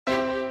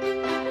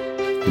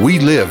We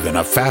live in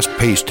a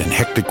fast-paced and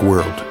hectic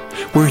world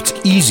where it's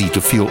easy to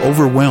feel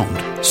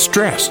overwhelmed,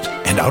 stressed,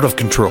 and out of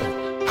control.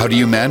 How do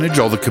you manage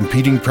all the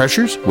competing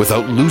pressures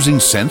without losing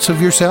sense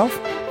of yourself?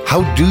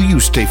 How do you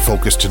stay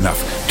focused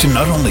enough to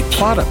not only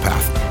plot a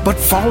path, but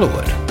follow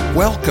it?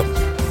 Welcome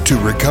to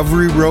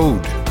Recovery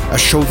Road, a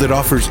show that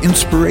offers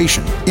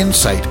inspiration,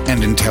 insight,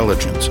 and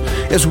intelligence,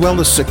 as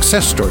well as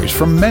success stories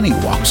from many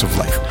walks of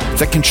life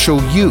that can show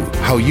you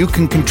how you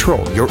can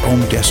control your own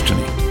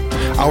destiny.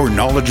 Our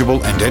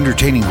knowledgeable and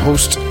entertaining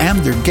hosts and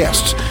their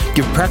guests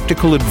give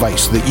practical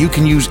advice that you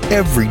can use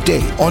every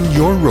day on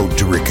your road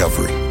to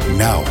recovery.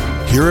 Now,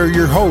 here are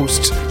your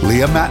hosts,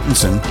 Leah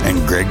Mattinson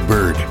and Greg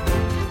Bird.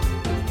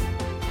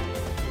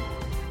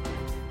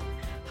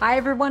 Hi,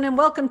 everyone, and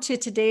welcome to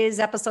today's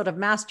episode of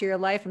Master Your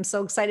Life. I'm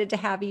so excited to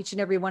have each and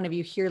every one of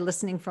you here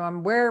listening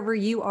from wherever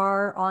you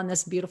are on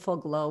this beautiful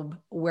globe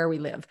where we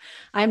live.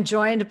 I'm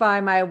joined by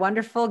my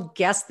wonderful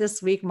guest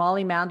this week,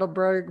 Molly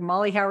Mandelberg.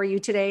 Molly, how are you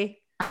today?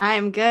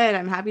 I'm good.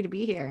 I'm happy to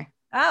be here.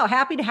 Oh,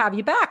 happy to have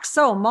you back.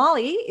 So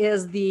Molly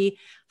is the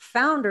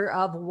founder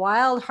of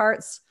Wild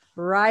Hearts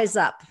Rise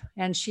Up,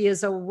 and she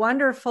is a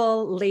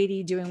wonderful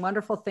lady doing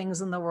wonderful things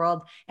in the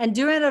world and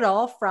doing it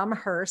all from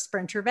her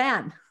Sprinter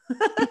van.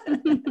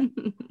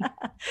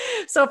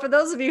 So for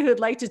those of you who'd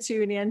like to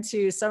tune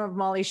into some of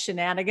Molly's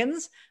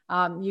shenanigans,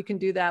 you can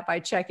do that by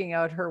checking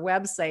out her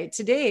website.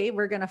 Today,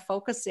 we're going to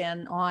focus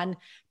in on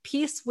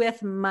peace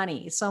with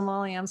money. So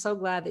Molly, I'm so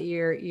glad that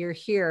you're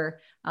here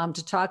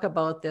to talk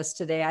about this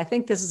today. I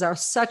think this is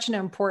such an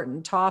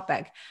important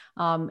topic.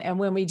 And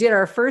when we did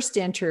our first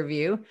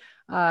interview,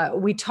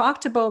 we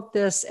talked about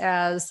this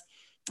as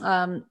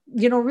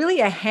really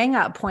a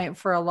hang-up point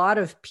for a lot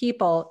of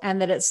people,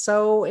 and that it's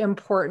so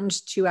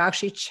important to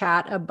actually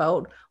chat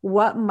about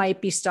what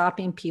might be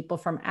stopping people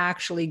from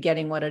actually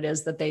getting what it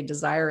is that they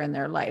desire in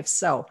their life.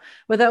 So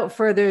without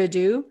further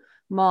ado,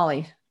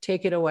 Molly,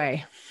 take it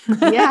away.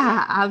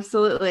 Yeah,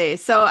 absolutely.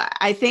 So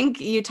I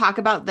think you talk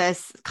about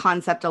this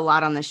concept a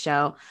lot on the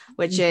show,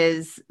 which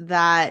is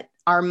that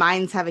our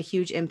minds have a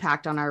huge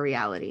impact on our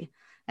reality,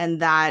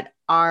 and that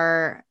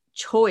our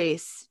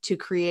choice to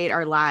create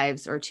our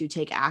lives or to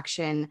take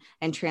action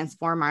and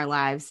transform our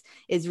lives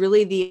is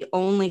really the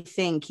only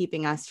thing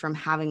keeping us from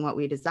having what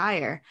we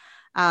desire.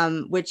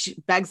 Which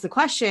begs the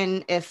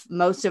question, if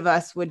most of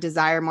us would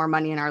desire more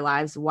money in our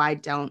lives, why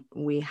don't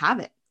we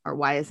have it? Or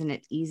why isn't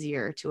it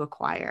easier to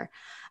acquire?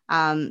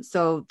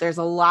 So there's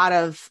a lot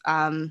of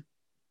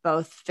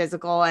both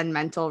physical and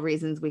mental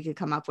reasons we could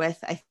come up with.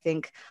 I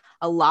think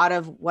a lot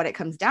of what it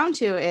comes down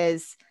to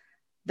is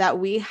that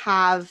we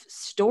have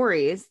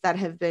stories that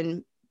have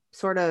been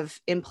sort of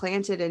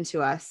implanted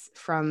into us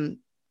from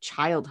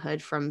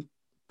childhood, from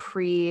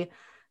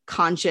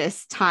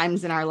pre-conscious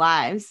times in our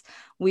lives.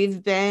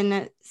 We've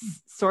been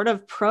sort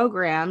of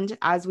programmed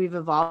as we've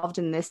evolved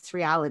in this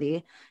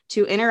reality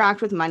to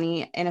interact with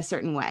money in a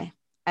certain way.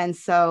 And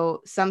so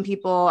some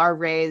people are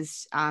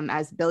raised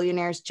as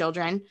billionaires'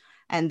 children,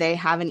 and they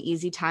have an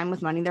easy time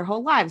with money their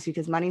whole lives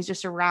because money's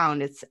just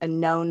around. It's a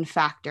known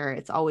factor.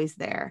 It's always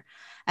there.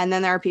 And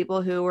then there are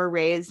people who were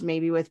raised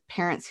maybe with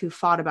parents who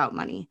fought about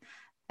money.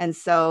 And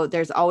so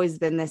there's always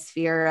been this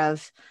fear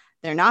of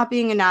there not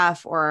being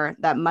enough, or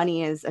that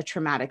money is a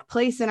traumatic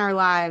place in our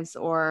lives,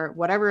 or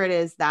whatever it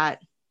is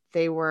that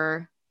they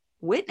were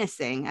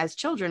witnessing as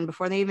children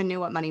before they even knew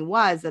what money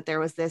was, that there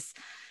was this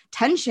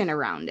tension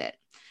around it.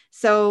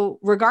 So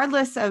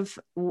regardless of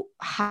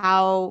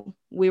how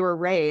we were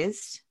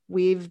raised,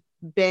 we've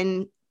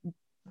been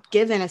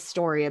given a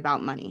story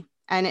about money.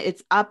 And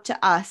it's up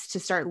to us to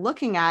start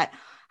looking at,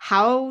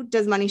 how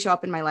does money show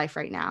up in my life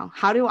right now?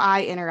 How do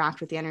I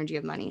interact with the energy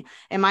of money?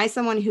 Am I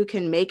someone who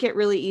can make it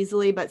really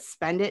easily, but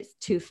spend it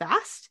too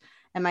fast?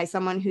 Am I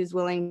someone who's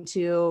willing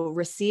to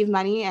receive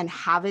money and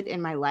have it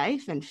in my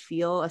life and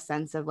feel a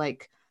sense of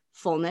like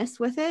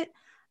fullness with it?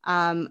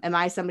 Am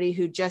I somebody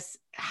who just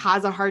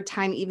has a hard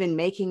time even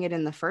making it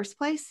in the first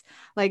place?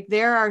 Like,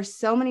 there are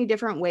so many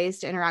different ways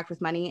to interact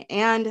with money.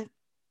 And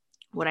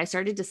what I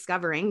started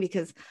discovering,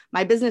 because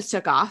my business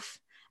took off,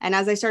 and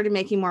as I started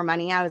making more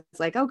money, I was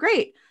like, oh,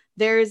 great,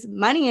 there's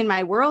money in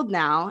my world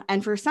now.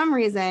 And for some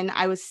reason,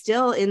 I was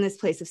still in this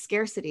place of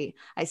scarcity.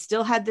 I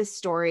still had this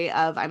story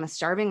of, I'm a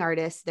starving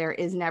artist. There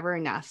is never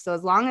enough. So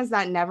as long as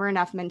that never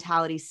enough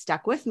mentality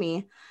stuck with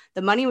me,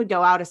 the money would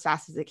go out as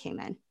fast as it came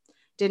in.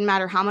 Didn't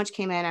matter how much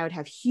came in. I would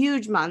have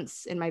huge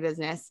months in my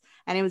business,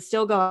 and it would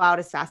still go out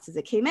as fast as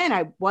it came in.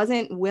 I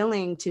wasn't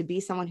willing to be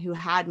someone who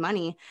had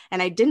money,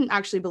 and I didn't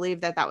actually believe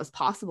that that was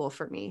possible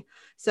for me.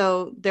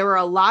 So there were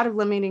a lot of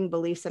limiting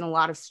beliefs and a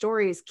lot of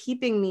stories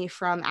keeping me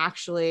from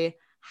actually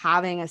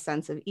having a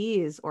sense of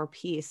ease or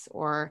peace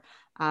or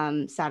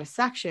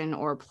satisfaction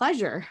or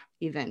pleasure,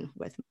 even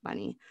with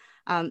money.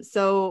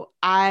 So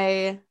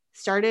I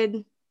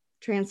started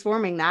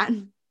transforming that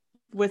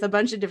with a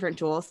bunch of different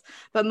tools,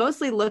 but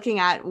mostly looking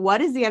at, what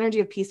is the energy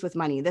of peace with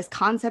money? This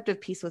concept of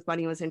peace with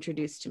money was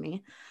introduced to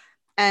me.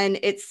 And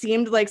it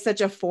seemed like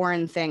such a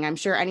foreign thing. I'm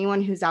sure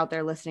anyone who's out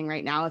there listening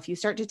right now, if you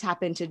start to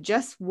tap into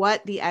just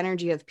what the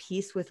energy of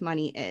peace with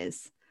money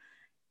is,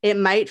 it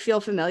might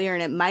feel familiar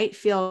and it might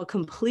feel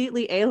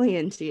completely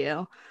alien to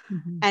you.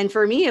 Mm-hmm. And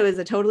for me, it was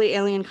a totally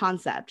alien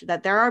concept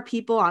that there are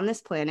people on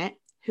this planet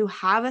who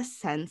have a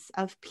sense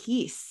of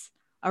peace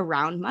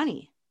around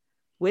money.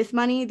 With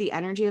money, the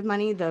energy of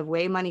money, the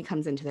way money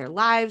comes into their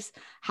lives,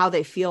 how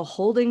they feel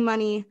holding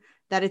money,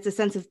 that it's a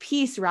sense of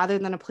peace rather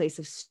than a place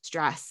of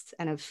stress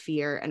and of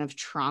fear and of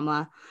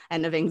trauma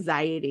and of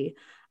anxiety.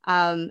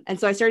 And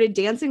so I started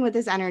dancing with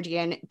this energy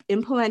and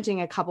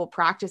implementing a couple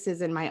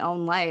practices in my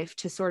own life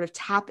to sort of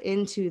tap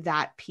into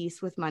that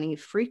peace with money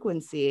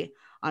frequency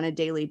on a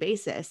daily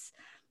basis.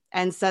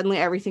 And suddenly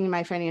everything in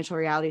my financial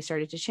reality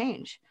started to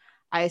change.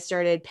 I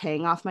started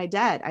paying off my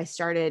debt. I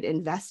started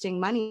investing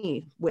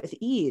money with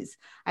ease.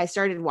 I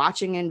started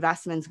watching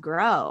investments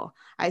grow.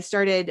 I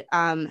started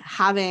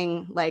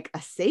having like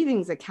a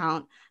savings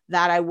account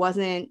that I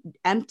wasn't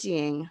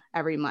emptying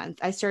every month.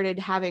 I started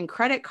having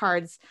credit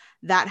cards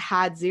that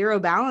had zero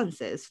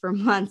balances for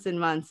months and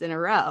months in a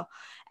row.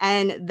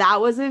 And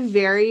that was a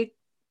very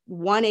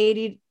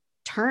 180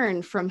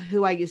 turn from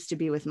who I used to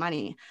be with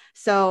money.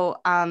 So,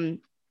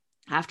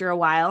 after a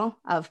while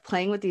of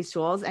playing with these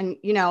tools, and,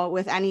 you know,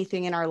 with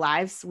anything in our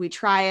lives, we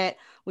try it,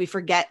 we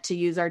forget to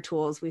use our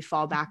tools, we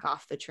fall back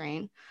off the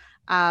train.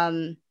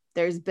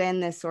 There's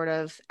been this sort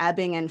of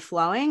ebbing and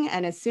flowing.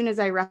 And as soon as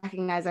I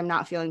recognize I'm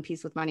not feeling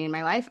peace with money in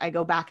my life, I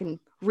go back and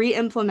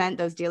re-implement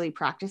those daily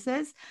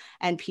practices,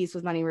 and peace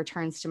with money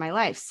returns to my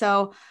life.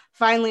 So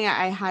finally,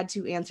 I had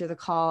to answer the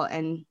call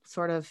and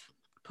sort of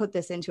put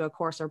this into a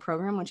course or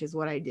program, which is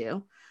what I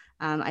do.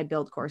 I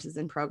build courses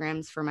and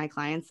programs for my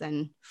clients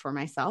and for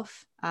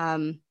myself.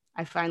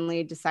 I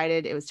finally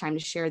decided it was time to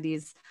share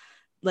these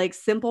like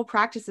simple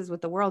practices with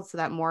the world so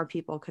that more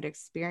people could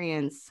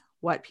experience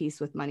what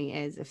peace with money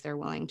is if they're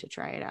willing to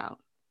try it out.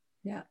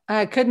 Yeah,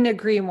 I couldn't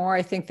agree more.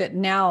 I think that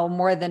now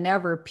more than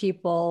ever,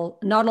 people,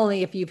 not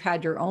only if you've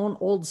had your own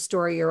old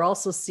story, you're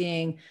also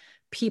seeing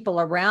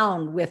people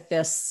around with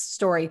this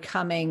story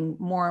coming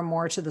more and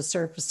more to the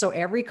surface. So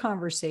every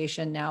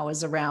conversation now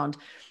is around,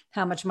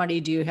 how much money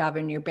do you have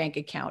in your bank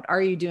account?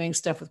 Are you doing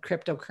stuff with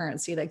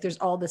cryptocurrency? Like there's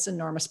all this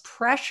enormous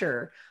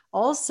pressure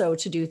also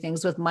to do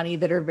things with money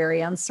that are very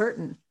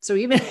uncertain. So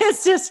even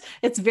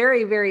it's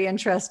very, very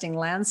interesting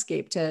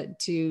landscape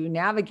to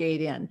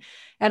navigate in.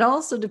 And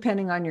also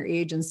depending on your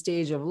age and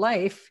stage of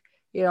life,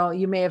 you know,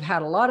 you may have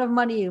had a lot of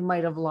money. You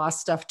might have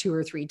lost stuff 2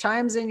 or 3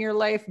 times in your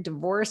life.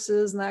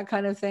 Divorces and that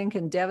kind of thing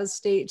can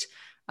devastate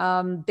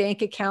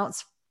bank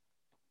accounts.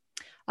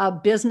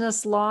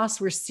 Business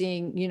loss, we're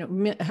seeing, you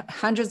know,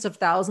 hundreds of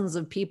thousands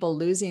of people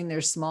losing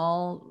their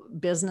small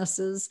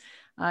businesses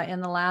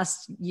in the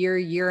last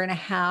year and a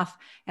half.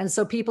 And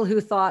so people who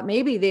thought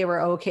maybe they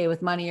were okay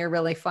with money are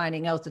really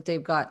finding out that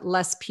they've got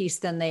less peace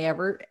than they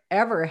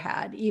ever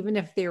had, even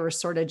if they were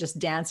sort of just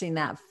dancing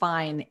that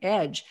fine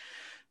edge.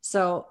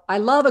 So I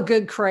love a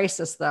good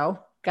crisis, though,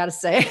 got to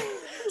say.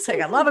 It's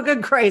like, I love a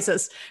good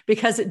crisis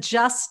because it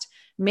just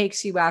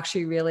makes you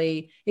actually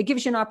really, it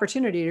gives you an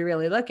opportunity to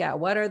really look at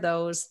what are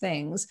those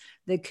things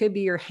that could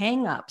be your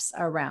hangups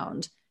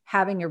around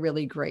having a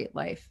really great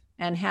life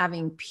and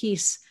having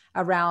peace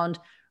around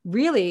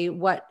really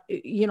what,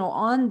 you know,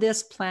 on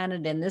this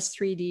planet, in this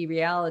 3D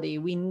reality,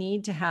 we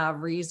need to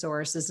have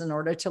resources in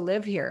order to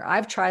live here.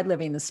 I've tried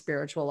living the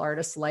spiritual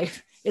artist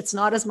life. It's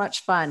not as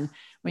much fun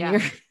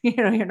when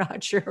you're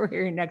not sure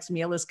where your next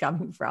meal is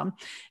coming from.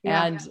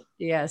 Yeah. And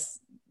yes,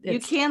 you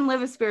can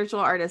live a spiritual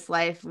artist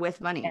life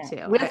with money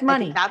too. With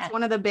money. I think that's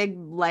one of the big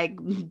like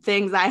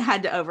things I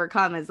had to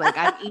overcome is like,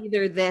 I'm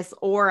either this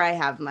or I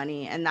have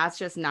money. And that's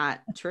just not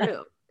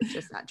true. It's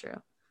just not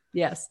true.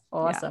 Yes.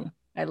 Awesome.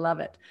 Yeah. I love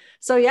it.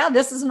 So yeah,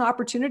 this is an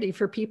opportunity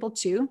for people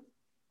to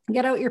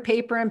get out your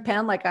paper and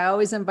pen, like I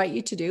always invite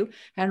you to do,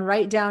 and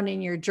write down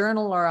in your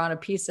journal or on a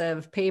piece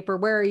of paper,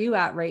 where are you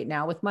at right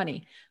now with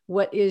money?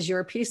 What is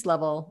your peace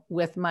level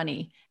with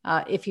money?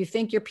 If you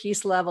think your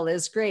peace level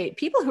is great,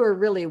 people who are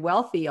really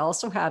wealthy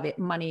also have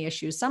money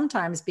issues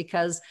sometimes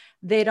because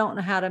they don't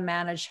know how to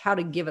manage how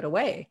to give it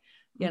away,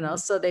 you know,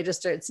 so they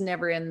just, it's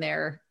never in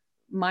their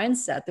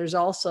mindset. There's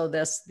also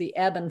this, the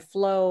ebb and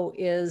flow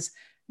is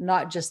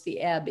not just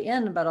the ebb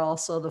in, but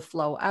also the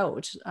flow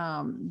out.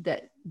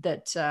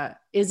 That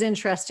is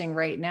interesting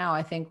right now.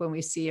 I think when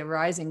we see a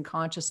rising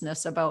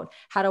consciousness about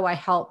how do I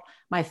help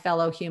my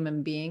fellow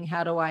human being?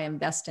 How do I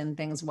invest in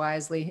things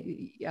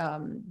wisely,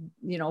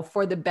 you know,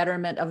 for the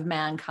betterment of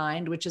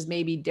mankind, which is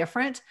maybe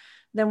different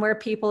than where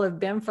people have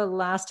been for the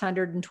last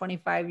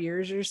 125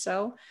 years or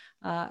so.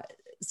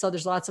 So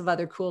there's lots of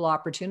other cool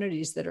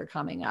opportunities that are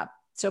coming up.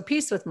 So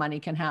peace with money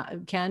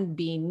can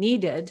be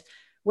needed,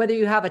 whether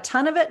you have a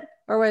ton of it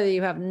or whether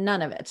you have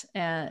none of it.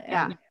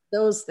 And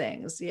those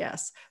things.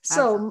 Yes.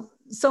 So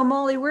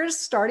Molly, where's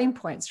starting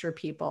points for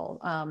people?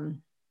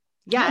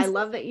 I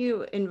love that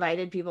you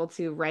invited people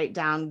to write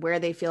down where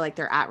they feel like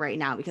they're at right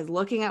now, because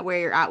looking at where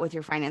you're at with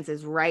your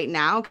finances right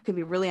now can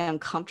be really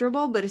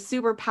uncomfortable, but a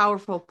super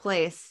powerful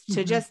place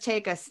to just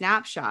take a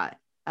snapshot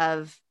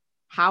of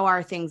how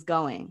are things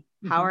going?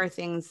 How are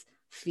things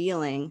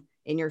feeling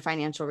in your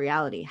financial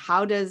reality?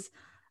 How does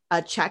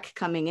a check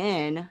coming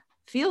in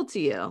feel to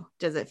you?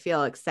 Does it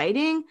feel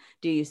exciting?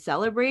 Do you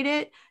celebrate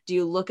it? Do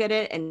you look at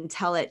it and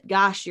tell it,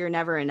 gosh, you're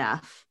never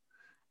enough?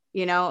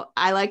 You know,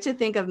 I like to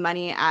think of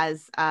money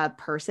as a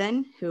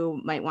person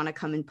who might want to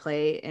come and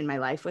play in my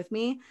life with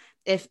me.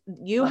 If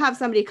you have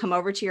somebody come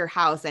over to your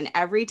house and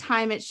every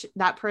time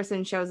that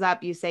person shows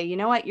up, you say, you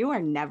know what, you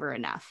are never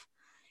enough.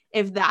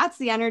 If that's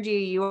the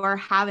energy you are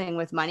having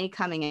with money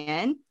coming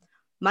in,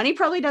 money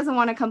probably doesn't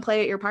want to come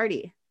play at your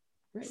party.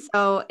 Right.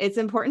 So it's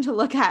important to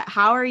look at,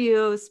 how are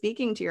you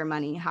speaking to your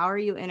money? How are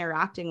you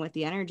interacting with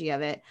the energy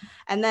of it?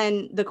 And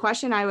then the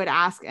question I would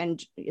ask,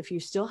 and if you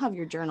still have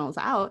your journals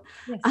out,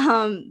 yes.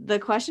 The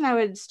question I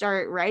would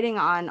start writing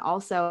on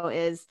also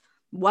is,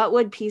 what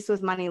would peace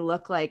with money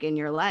look like in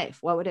your life?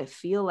 What would it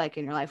feel like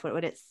in your life? What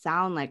would it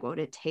sound like? What would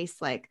it taste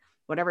like?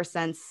 Whatever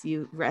sense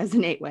you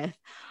resonate with.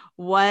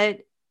 What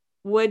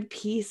would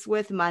peace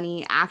with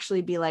money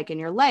actually be like in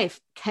your life?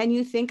 Can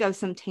you think of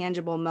some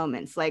tangible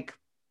moments, like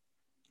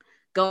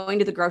going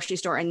to the grocery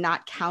store and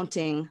not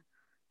counting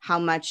how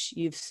much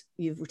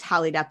you've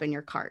tallied up in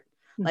your cart?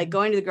 Mm-hmm. Like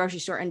going to the grocery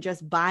store and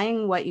just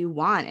buying what you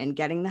want and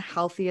getting the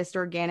healthiest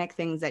organic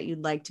things that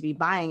you'd like to be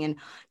buying, and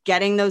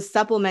getting those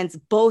supplements,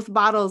 both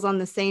bottles on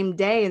the same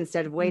day,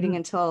 instead of waiting mm-hmm.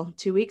 until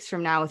 2 weeks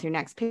from now with your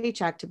next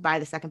paycheck to buy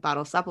the second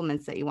bottle of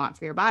supplements that you want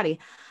for your body.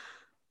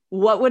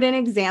 What would an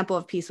example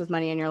of peace with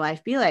money in your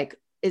life be like?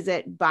 Is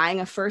it buying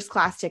a first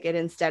class ticket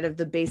instead of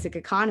the basic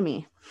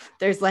economy?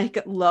 There's like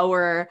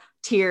lower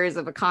tiers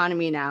of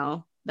economy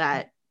now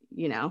that,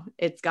 you know,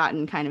 it's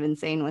gotten kind of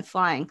insane with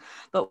flying.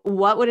 But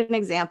what would an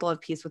example of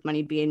peace with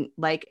money be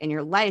like in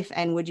your life?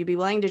 And would you be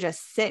willing to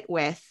just sit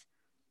with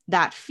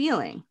that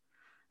feeling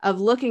of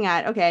looking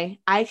at, okay,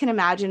 I can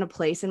imagine a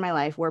place in my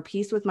life where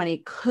peace with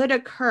money could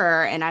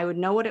occur and I would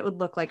know what it would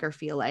look like or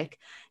feel like.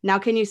 Now,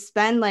 can you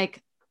spend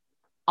like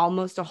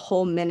almost a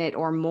whole minute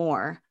or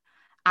more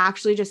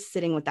actually just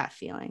sitting with that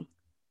feeling?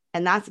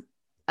 And that's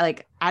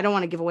like, I don't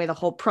want to give away the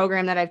whole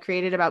program that I've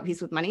created about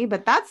peace with money,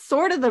 but that's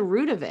sort of the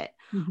root of it.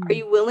 Mm-hmm. Are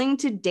you willing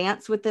to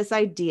dance with this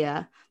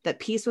idea that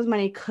peace with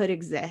money could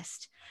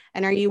exist?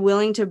 And are you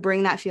willing to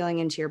bring that feeling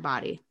into your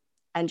body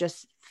and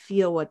just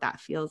feel what that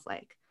feels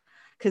like?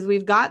 Because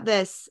we've got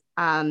this,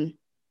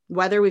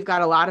 whether we've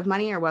got a lot of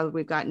money or whether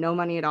we've got no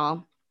money at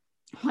all,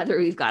 whether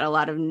we've got a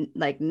lot of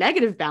like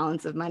negative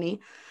balance of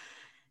money,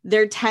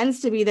 there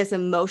tends to be this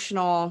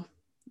emotional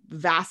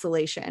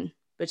vacillation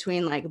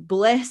between like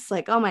bliss,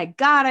 like, oh my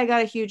God, I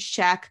got a huge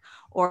check,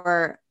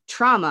 or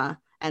trauma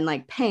and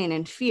like pain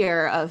and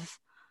fear of,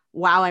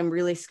 wow, I'm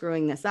really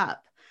screwing this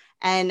up.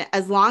 And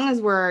as long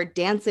as we're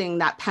dancing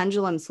that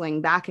pendulum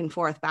swing back and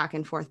forth, back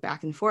and forth,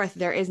 back and forth,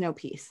 there is no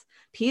peace.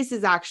 Peace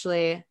is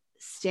actually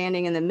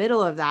standing in the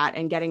middle of that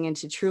and getting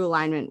into true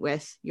alignment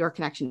with your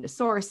connection to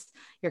source,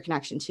 your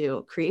connection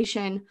to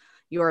creation,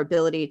 your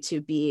ability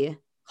to be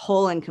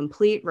whole and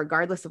complete,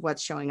 regardless of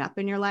what's showing up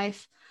in your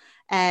life.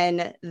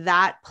 And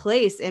that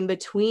place in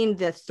between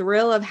the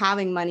thrill of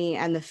having money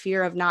and the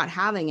fear of not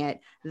having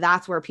it,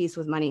 that's where peace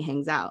with money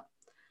hangs out.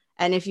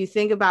 And if you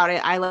think about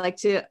it, I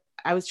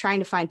was trying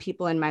to find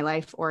people in my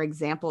life or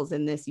examples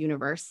in this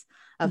universe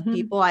of mm-hmm.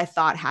 people I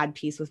thought had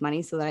peace with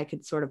money so that I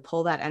could sort of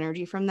pull that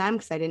energy from them,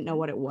 because I didn't know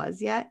what it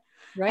was yet.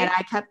 Right. And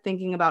I kept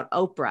thinking about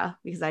Oprah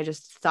because I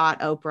just thought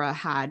Oprah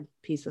had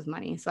peace with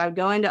money. So I would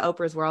go into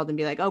Oprah's world and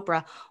be like,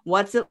 Oprah,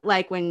 what's it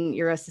like when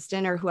your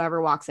assistant or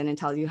whoever walks in and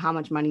tells you how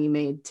much money you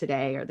made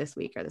today or this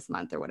week or this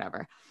month or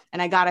whatever?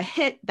 And I got a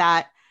hit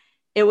that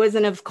it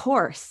wasn't, of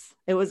course,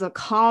 it was a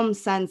calm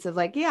sense of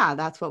like, yeah,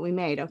 that's what we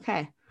made.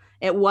 Okay.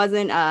 It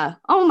wasn't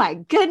oh my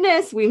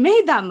goodness, we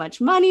made that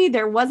much money.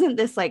 There wasn't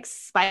this like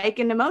spike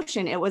in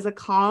emotion. It was a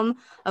calm,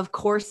 of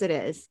course it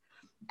is.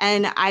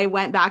 And I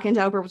went back into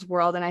Oprah's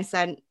world and I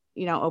said,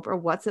 you know, Oprah,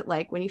 what's it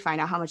like when you find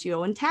out how much you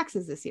owe in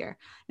taxes this year?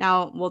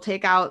 Now we'll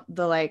take out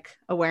the like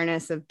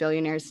awareness of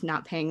billionaires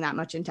not paying that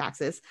much in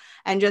taxes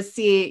and just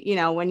see, you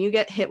know, when you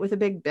get hit with a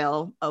big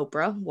bill,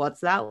 Oprah,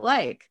 what's that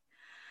like?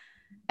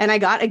 And I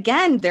got,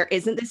 again, there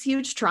isn't this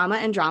huge trauma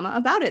and drama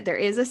about it. There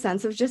is a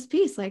sense of just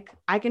peace. Like,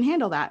 I can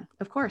handle that.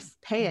 Of course,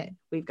 pay it.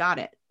 We've got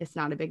it. It's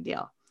not a big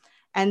deal.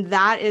 And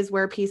that is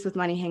where peace with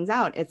money hangs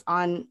out. It's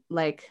on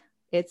like,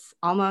 it's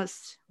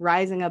almost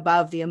rising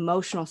above the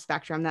emotional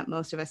spectrum that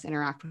most of us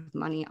interact with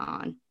money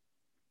on.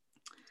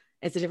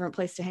 It's a different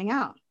place to hang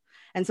out.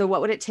 And so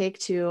what would it take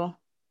to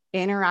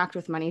interact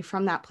with money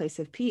from that place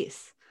of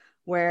peace,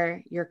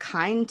 where you're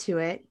kind to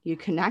it, you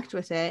connect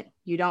with it,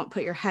 you don't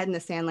put your head in the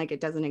sand like it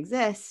doesn't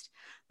exist,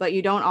 but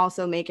you don't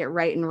also make it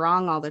right and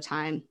wrong all the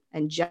time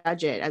and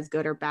judge it as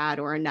good or bad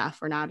or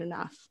enough or not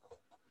enough.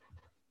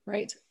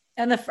 Right.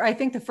 And I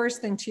think the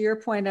first thing, to your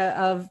point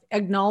of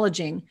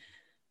acknowledging,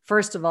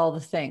 first of all, the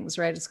things,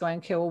 right? It's going,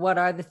 okay, well, what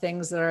are the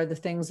things that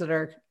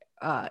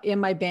are in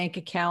my bank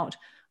account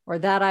or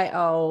that I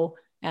owe?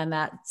 And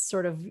that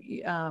sort of,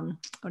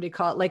 what do you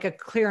call it? Like a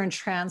clear and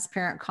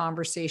transparent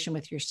conversation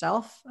with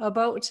yourself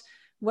about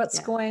what's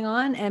going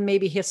on, and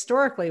maybe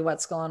historically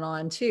what's going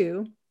on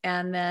too.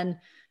 And then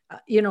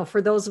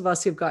for those of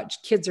us who've got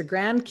kids or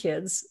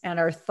grandkids and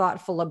are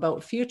thoughtful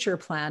about future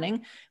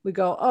planning, we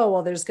go, oh,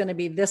 well, there's going to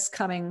be this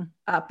coming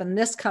up and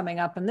this coming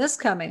up and this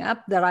coming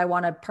up that I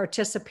want to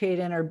participate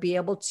in or be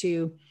able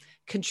to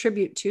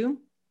contribute to.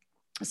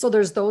 So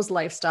there's those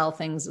lifestyle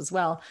things as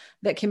well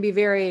that can be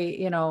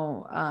very,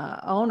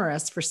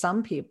 onerous for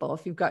some people.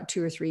 If you've got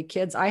 2 or 3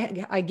 kids,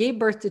 I gave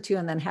birth to 2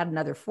 and then had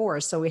another 4.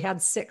 So we had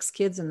 6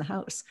 kids in the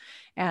house,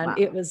 and wow.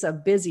 It was a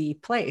busy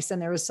place.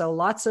 And there was so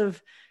lots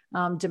of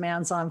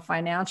demands on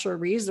financial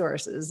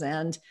resources,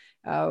 and,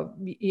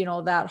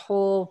 that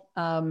whole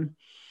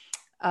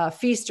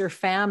feast or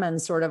famine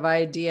sort of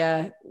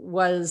idea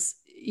was,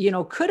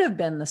 could have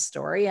been the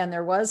story. And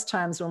there was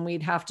times when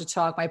we'd have to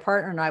talk, my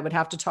partner and I would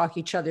have to talk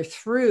each other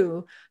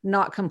through,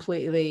 not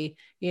completely,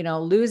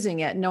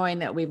 losing it, knowing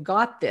that we've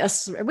got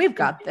this, so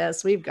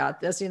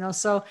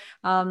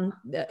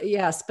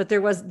yes, but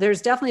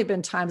there's definitely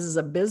been times as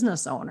a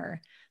business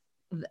owner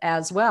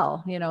as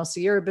well, so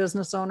you're a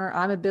business owner,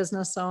 I'm a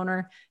business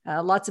owner.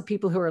 Lots of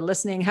people who are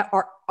listening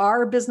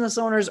are business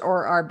owners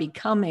or are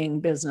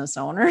becoming business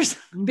owners,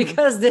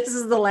 because this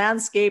is the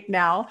landscape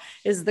now,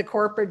 is the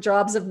corporate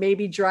jobs have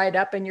maybe dried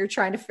up and you're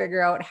trying to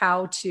figure out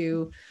how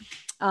to,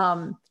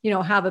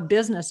 have a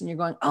business, and you're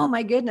going, oh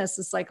my goodness,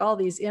 it's like all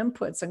these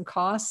inputs and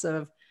costs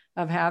of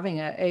having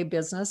a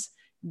business.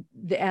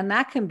 And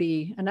that can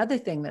be another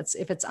thing that's,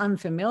 if it's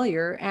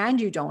unfamiliar and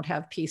you don't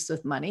have peace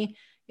with money,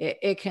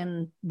 it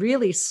can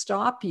really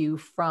stop you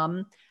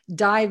from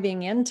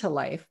diving into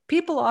life.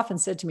 People often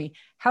said to me,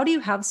 how do you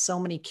have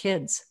so many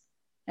kids?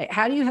 Like,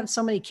 how do you have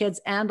so many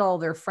kids and all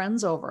their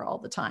friends over all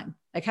the time?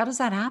 Like, how does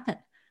that happen?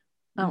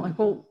 I'm like,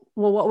 well,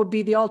 what would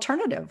be the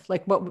alternative?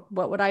 Like, what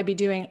would I be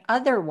doing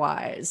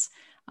otherwise?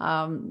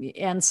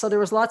 And so there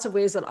was lots of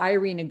ways that I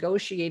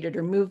renegotiated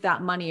or moved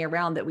that money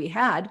around that we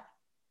had.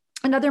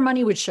 Another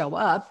money would show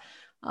up.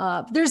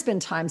 There's been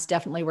times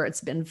definitely where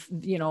it's been,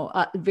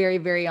 very,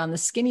 very on the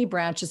skinny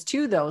branches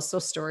too, though. So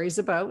stories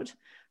about,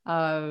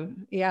 lack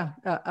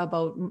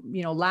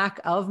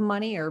of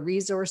money or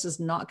resources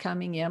not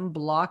coming in,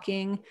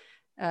 blocking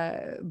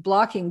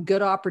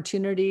good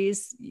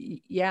opportunities.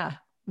 Yeah.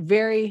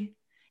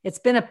 It's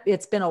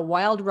been a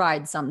wild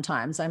ride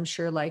sometimes, I'm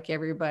sure, like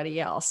everybody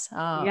else.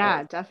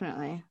 Yeah,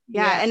 definitely.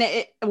 Yeah.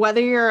 And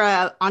whether you're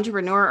an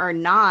entrepreneur or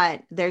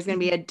not, there's going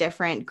to be a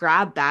different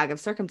grab bag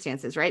of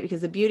circumstances, right? Because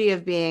the beauty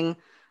of being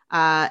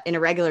in a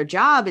regular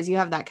job is you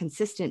have that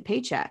consistent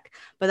paycheck,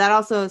 but that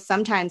also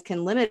sometimes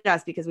can limit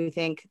us because we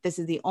think this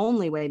is the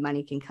only way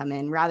money can come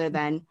in, rather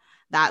than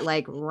that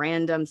like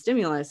random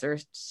stimulus or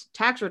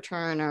tax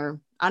return or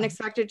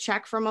unexpected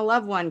check from a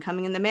loved one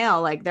coming in the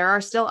mail. Like, there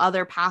are still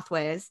other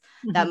pathways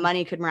that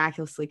money could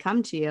miraculously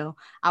come to you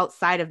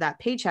outside of that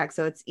paycheck.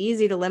 So it's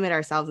easy to limit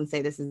ourselves and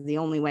say, this is the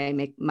only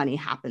way money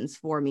happens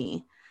for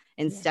me,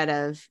 instead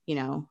of,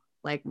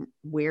 like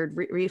weird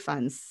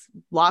refunds,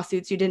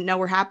 lawsuits you didn't know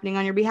were happening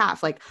on your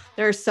behalf. Like,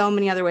 there are so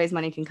many other ways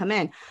money can come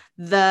in.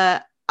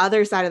 The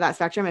other side of that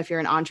spectrum, if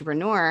you're an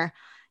entrepreneur,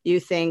 you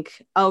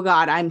think, oh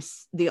God, I'm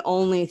the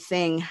only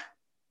thing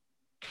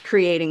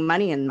creating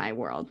money in my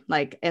world.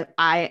 Like, if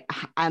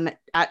I'm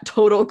at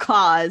total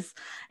cause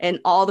and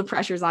all the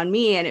pressure's on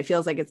me, and it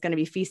feels like it's going to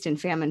be feast and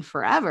famine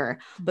forever.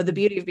 But the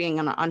beauty of being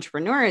an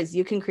entrepreneur is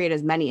you can create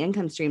as many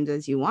income streams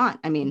as you want.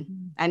 I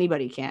mean,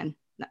 anybody can.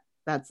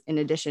 That's in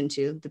addition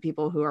to the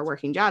people who are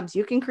working jobs.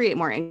 You can create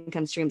more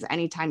income streams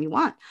anytime you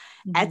want.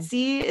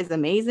 Etsy is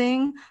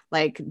amazing.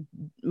 Like,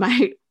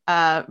 my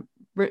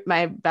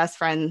best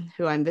friend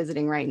who I'm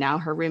visiting right now,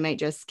 her roommate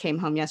just came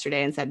home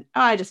yesterday and said,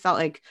 oh, I just felt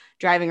like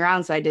driving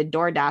around, so I did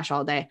DoorDash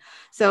all day.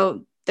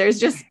 So there's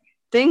just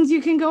things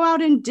you can go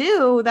out and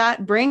do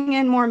that bring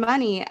in more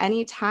money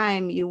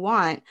anytime you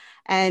want.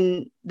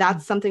 And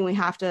that's something we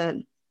have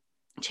to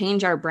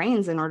change our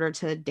brains in order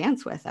to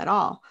dance with at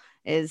all,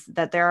 is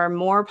that there are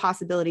more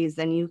possibilities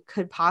than you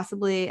could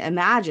possibly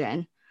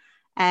imagine.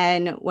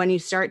 And when you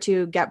start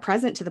to get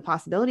present to the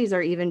possibilities,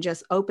 or even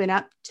just open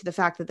up to the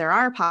fact that there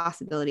are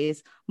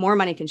possibilities, more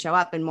money can show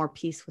up, and more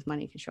peace with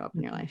money can show up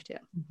in your life too.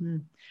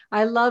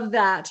 I love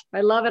that. I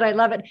love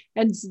it.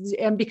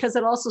 And because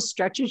it also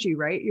stretches you,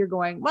 right? You're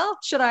going, well,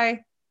 should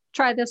I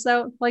try this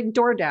out? Like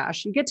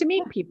DoorDash, you get to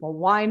meet people.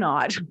 Why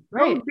not?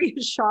 Right. Go be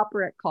a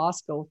shopper at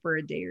Costco for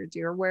a day or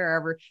two, or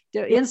wherever.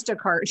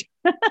 Instacart.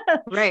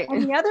 Right.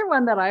 And the other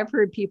one that I've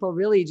heard people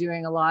really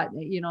doing a lot,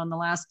 in the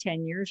last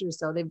 10 years or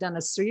so, they've done a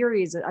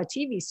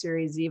TV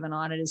series even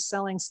on it, is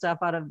selling stuff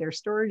out of their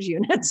storage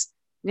units.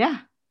 Yeah.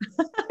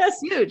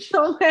 That's huge.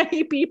 So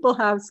many people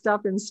have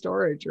stuff in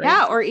storage, right?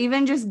 Yeah. Or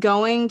even just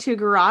going to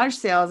garage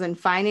sales and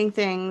finding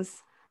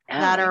things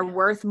that are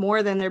worth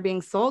more than they're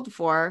being sold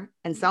for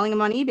and selling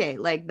them on eBay.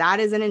 Like, that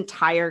is an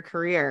entire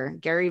career.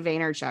 Gary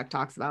Vaynerchuk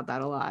talks about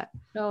that a lot.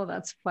 Oh,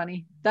 that's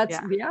funny.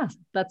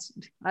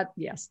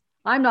 Yes.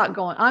 I'm not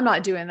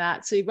doing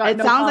that. So you've got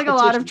it sounds like a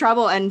lot of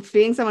trouble. And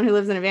being someone who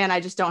lives in a van, I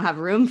just don't have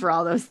room for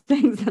all those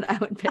things that I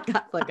would pick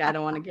up. Like, I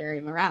don't want to carry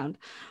them around.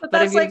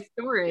 But if you have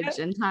storage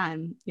and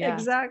time. Yeah,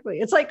 exactly.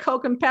 It's like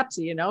Coke and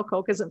Pepsi,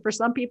 Coke isn't for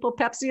some people,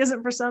 Pepsi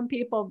isn't for some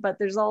people, but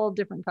there's all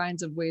different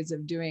kinds of ways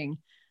of doing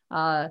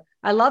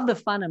I love the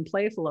fun and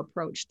playful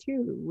approach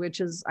too, which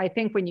is, I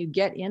think when you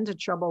get into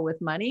trouble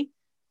with money,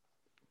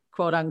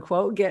 quote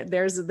unquote,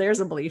 there's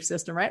a belief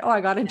system, right? Oh, I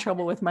got in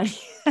trouble with money.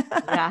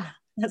 Yeah.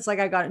 It's like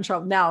I got in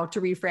trouble. Now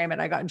to reframe it,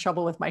 I got in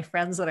trouble with my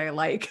friends that I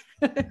like.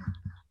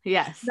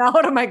 Yes. Now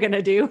what am I going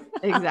to do?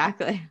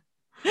 Exactly.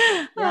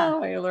 Yeah. Oh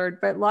my Lord.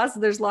 But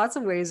there's lots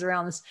of ways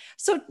around this.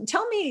 So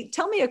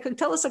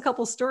tell us a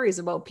couple stories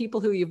about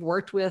people who you've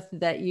worked with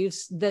that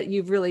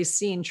you've really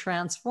seen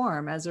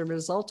transform as a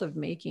result of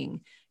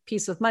making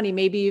peace with money,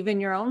 maybe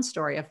even your own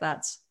story, if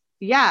that's.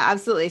 Yeah,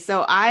 absolutely.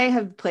 So I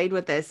have played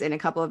with this in a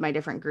couple of my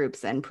different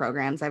groups and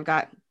programs. I've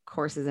got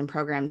courses and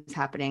programs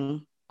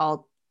happening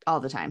all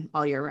the time,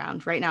 all year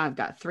round. Right now I've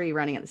got 3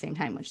 running at the same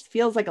time, which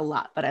feels like a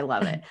lot, but I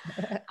love it.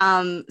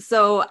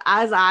 So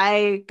as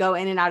I go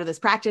in and out of this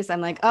practice,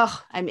 I'm like,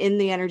 oh, I'm in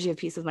the energy of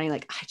peace with money.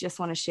 Like, I just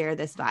want to share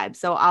this vibe.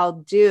 So I'll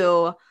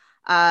do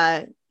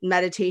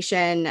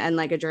meditation and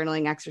like a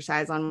journaling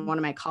exercise on one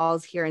of my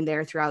calls here and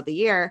there throughout the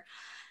year.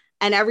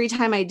 And every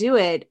time I do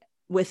it,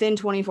 within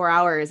 24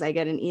 hours, I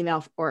get an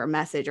email or a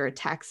message or a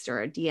text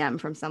or a DM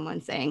from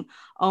someone saying,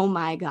 oh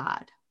my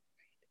God,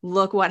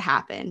 look what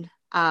happened.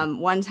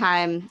 One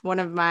time, one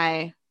of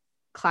my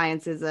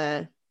clients is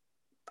a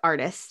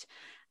artist.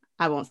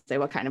 I won't say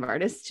what kind of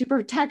artist to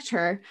protect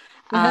her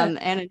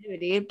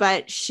anonymity,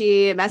 but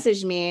she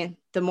messaged me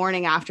the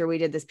morning after we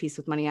did this peace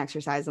with money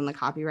exercise on the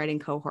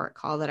copywriting cohort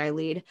call that I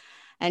lead.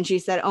 And she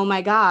said, oh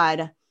my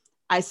God,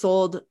 I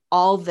sold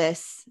all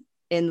this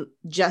in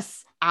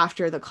just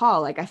after the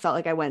call. Like I felt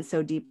like I went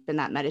so deep in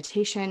that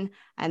meditation,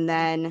 and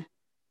then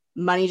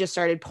money just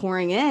started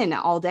pouring in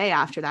all day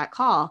after that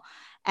call.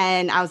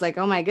 And I was like,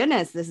 oh my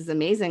goodness, this is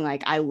amazing.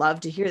 Like, I love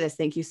to hear this.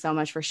 Thank you so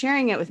much for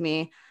sharing it with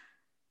me.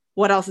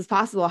 What else is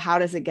possible? How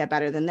does it get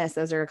better than this?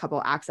 Those are a couple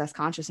of access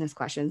consciousness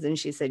questions. And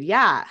she said,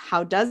 yeah,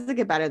 how does it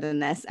get better than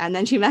this? And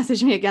then she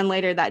messaged me again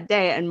later that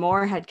day, and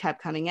more had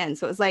kept coming in.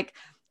 So it was like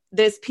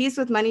this peace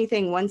with money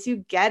thing. Once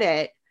you get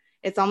it,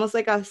 it's almost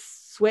like a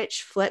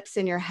switch flips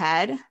in your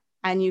head,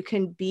 and you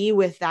can be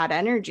with that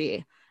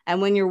energy.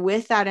 And when you're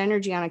with that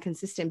energy on a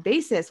consistent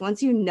basis,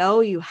 once you know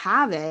you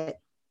have it,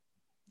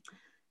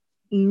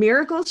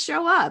 miracles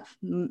show up.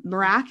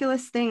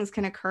 Miraculous things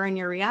can occur in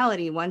your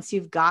reality once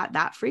you've got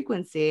that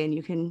frequency and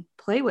you can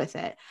play with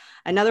it.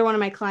 Another one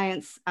of my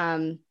clients,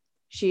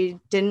 she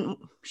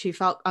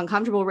felt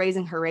uncomfortable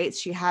raising her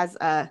rates. She had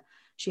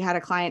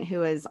a client who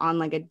was on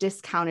like a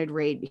discounted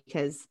rate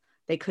because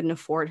they couldn't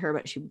afford her,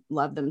 but she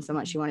loved them so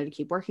much she wanted to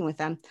keep working with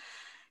them.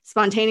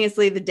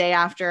 Spontaneously, the day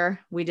after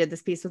we did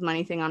this peace with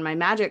money thing on my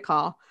magic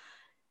call,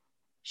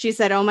 she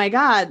said, oh my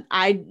God,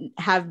 I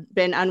have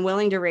been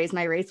unwilling to raise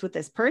my rates with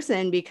this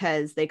person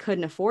because they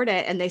couldn't afford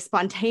it. And they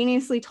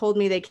spontaneously told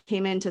me they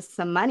came into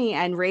some money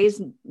and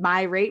raised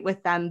my rate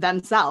with them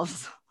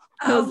themselves.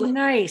 Oh,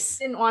 nice.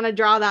 Didn't want to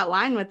draw that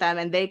line with them.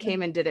 And they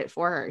came and did it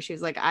for her. She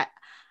was like,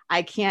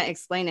 I can't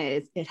explain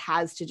it. It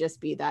has to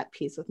just be that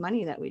peace with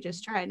money that we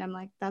just tried. And I'm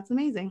like, that's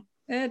amazing.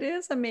 It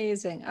is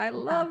amazing. I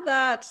love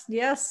that.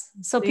 Yes.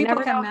 So you people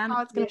never can know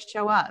how it's going to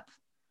show up.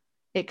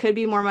 It could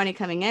be more money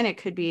coming in. It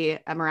could be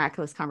a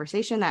miraculous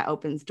conversation that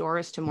opens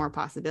doors to more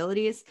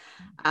possibilities.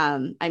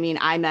 I mean,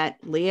 I met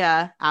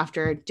Leah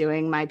after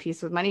doing my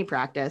peace with money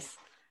practice,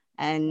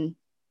 and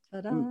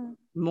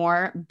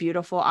more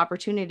beautiful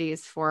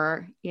opportunities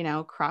for,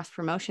 cross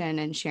promotion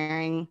and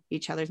sharing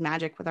each other's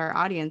magic with our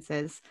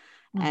audiences.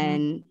 Mm-hmm.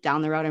 And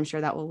down the road, I'm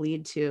sure that will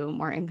lead to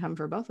more income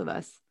for both of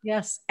us.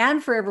 Yes.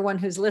 And for everyone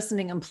who's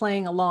listening and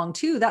playing along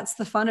too, that's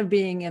the fun of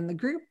being in the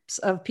groups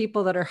of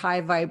people that are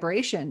high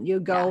vibration. You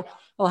go,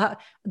 well,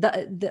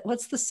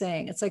 what's the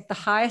saying? It's like the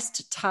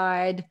highest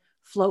tide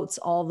floats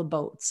all the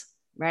boats.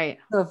 Right.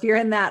 So if you're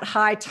in that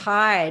high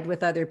tide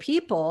with other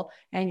people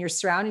and you're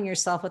surrounding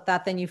yourself with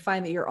that, then you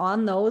find that you're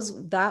on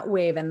that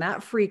wave and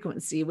that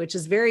frequency, which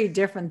is very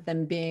different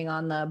than being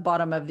on the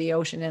bottom of the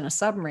ocean in a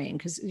submarine.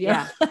 Cause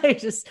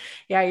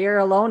you're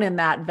alone in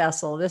that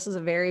vessel. This is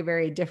a very,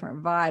 very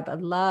different vibe. I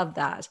love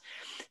that.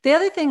 The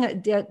other thing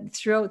that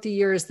throughout the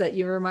years that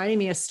you reminded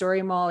me a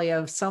story, Molly,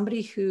 of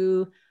somebody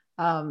who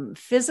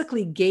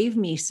physically gave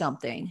me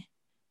something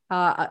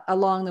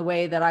along the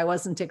way that I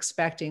wasn't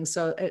expecting.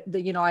 So,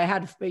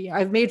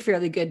 I've made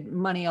fairly good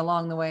money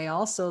along the way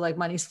also, like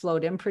money's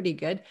flowed in pretty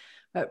good.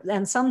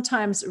 And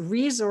sometimes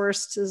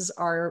resources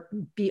are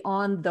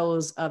beyond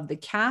those of the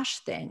cash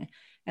thing.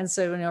 And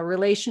so,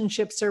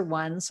 relationships are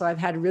one. So I've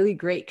had really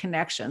great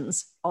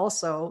connections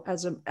also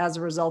as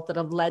a result that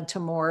have led to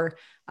more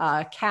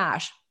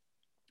cash.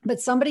 But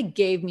somebody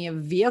gave me a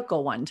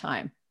vehicle one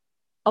time.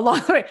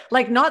 Along the way,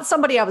 like not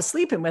somebody I was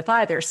sleeping with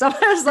either. So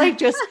I was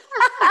like, it's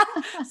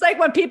like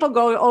when people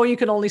go, oh, you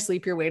can only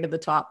sleep your way to the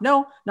top.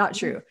 No, not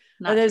true.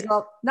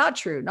 Not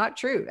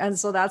true. And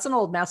so that's an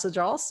old message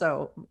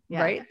also,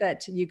 right?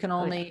 That you can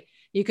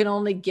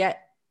only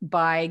get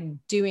by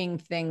doing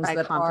things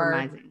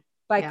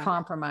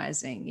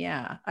compromising.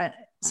 Yeah.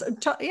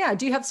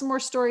 Do you have some more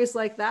stories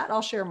like that?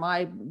 I'll share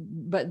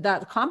but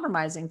that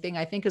compromising thing,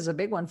 I think, is a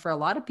big one for a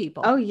lot of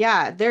people. Oh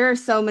yeah. There are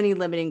so many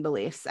limiting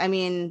beliefs. I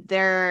mean,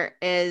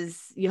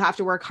 you have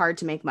to work hard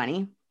to make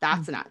money.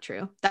 That's not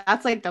true.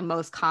 That's like the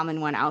most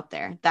common one out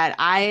there, that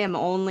I am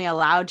only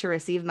allowed to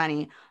receive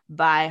money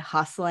by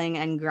hustling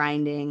and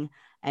grinding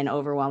and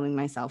overwhelming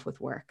myself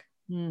with work.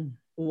 Mm.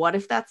 What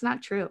if that's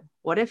not true?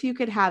 What if you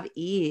could have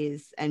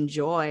ease and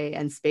joy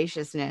and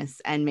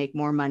spaciousness and make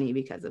more money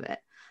because of it?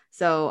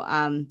 So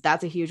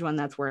that's a huge one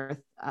that's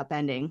worth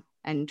upending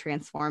and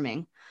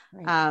transforming.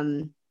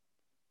 Right.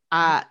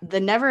 The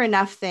never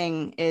enough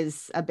thing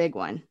is a big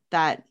one,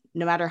 that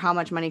no matter how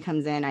much money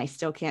comes in, I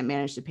still can't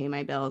manage to pay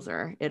my bills,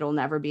 or it'll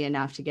never be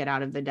enough to get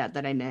out of the debt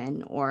that I'm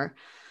in, or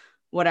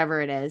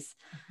whatever it is.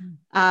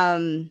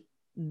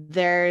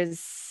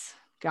 There's,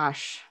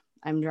 gosh,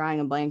 I'm drawing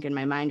a blank in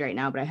my mind right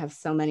now, but I have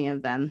so many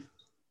of them.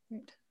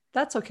 Right.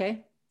 That's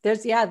okay.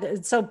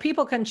 So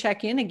people can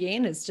check in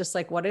again. It's just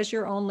like, what is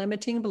your own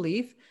limiting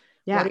belief?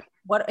 Yeah.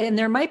 And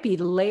there might be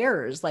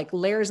layers, like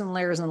layers and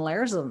layers and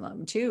layers of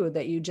them too,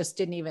 that you just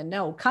didn't even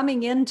know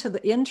coming into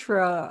the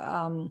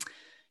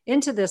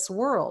into this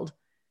world.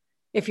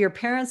 If your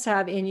parents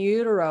have in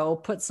utero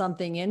put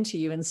something into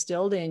you,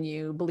 instilled in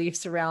you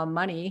beliefs around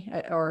money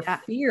or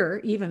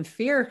fear, even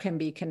fear can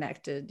be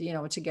connected,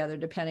 together,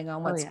 depending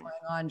on what's going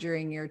on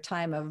during your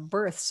time of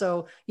birth.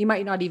 So you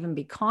might not even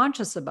be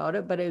conscious about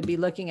it, but it would be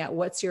looking at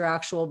what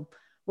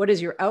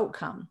is your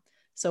outcome?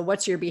 So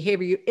what's your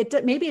behavior?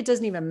 Maybe it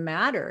doesn't even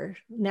matter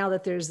now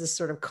that there's this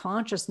sort of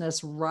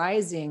consciousness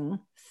rising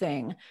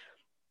thing.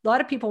 A lot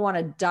of people want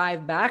to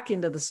dive back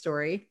into the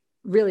story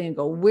really and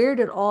go, where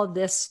did all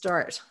this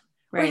start?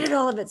 Right. Where did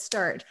all of it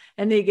start?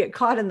 And they get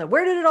caught in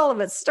where did all of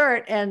it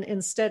start? And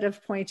instead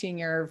of pointing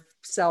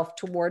yourself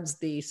towards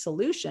the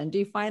solution, do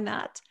you find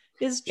that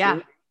is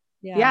true?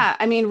 Yeah.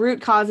 I mean,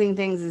 root causing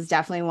things is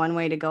definitely one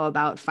way to go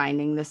about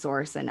finding the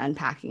source and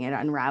unpacking it,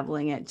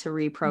 unraveling it to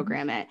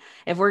reprogram it.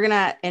 If we're going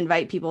to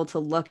invite people to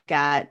look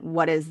at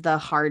what is the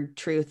hard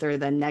truth or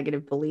the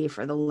negative belief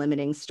or the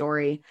limiting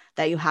story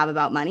that you have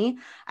about money,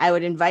 I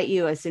would invite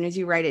you, as soon as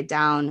you write it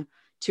down,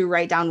 to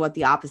write down what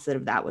the opposite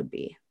of that would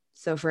be.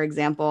 So for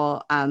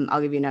example,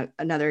 I'll give you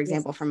another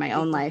example from my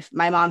own life.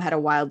 My mom has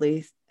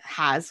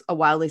a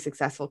wildly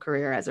successful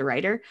career as a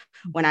writer.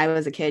 When I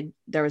was a kid,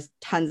 there was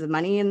tons of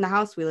money in the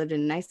house. We lived in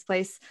a nice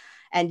place.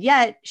 And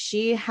yet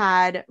she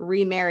had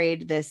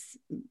remarried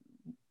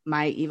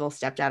my evil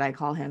stepdad, I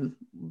call him,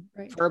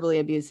 verbally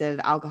abusive,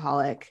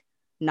 alcoholic,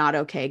 not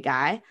okay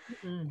guy.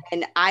 Mm-hmm.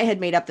 And I had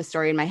made up the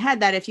story in my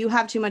head that if you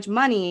have too much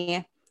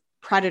money,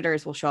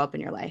 predators will show up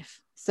in your life.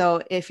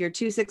 So if you're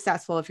too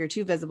successful, if you're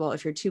too visible,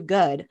 if you're too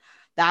good,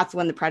 that's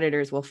when the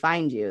predators will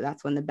find you.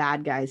 That's when the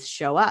bad guys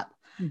show up.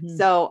 Mm-hmm.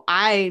 So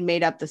I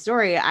made up the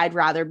story. I'd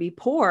rather be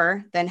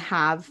poor than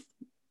have,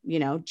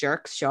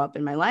 jerks show up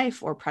in my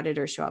life, or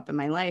predators show up in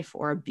my life,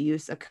 or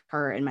abuse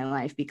occur in my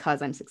life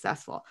because I'm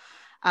successful.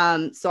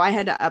 So I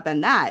had to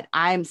upend that.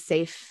 I'm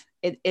safe.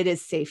 It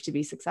is safe to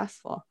be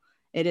successful.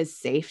 It is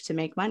safe to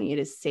make money. It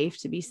is safe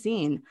to be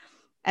seen.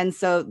 And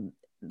so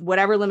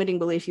whatever limiting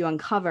belief you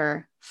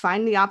uncover,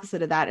 find the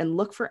opposite of that and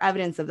look for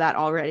evidence of that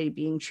already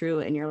being true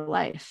in your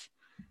life.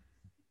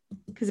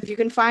 Because if you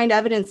can find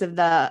evidence of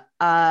the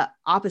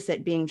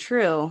opposite being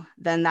true,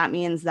 then that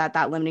means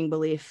that limiting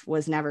belief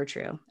was never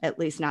true, at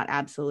least not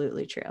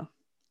absolutely true.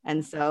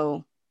 And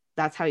so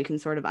that's how you can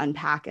sort of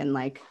unpack and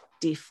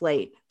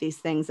deflate these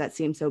things that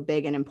seem so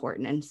big and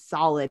important and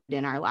solid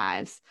in our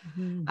lives.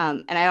 Mm-hmm.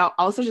 And I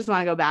also just want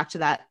to go back to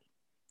that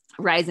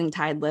rising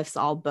tide lifts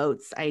all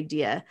boats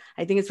idea.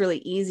 I think it's really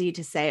easy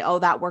to say, oh,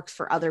 that works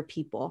for other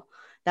people,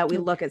 that we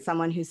look at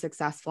someone who's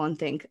successful and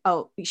think,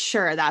 oh,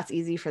 sure, that's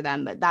easy for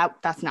them, but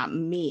that's not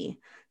me.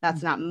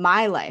 That's not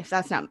my life.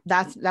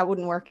 That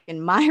wouldn't work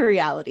in my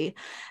reality.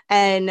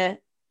 And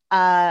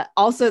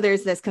also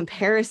there's this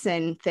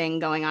comparison thing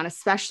going on,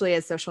 especially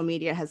as social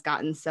media has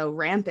gotten so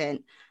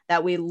rampant,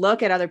 that we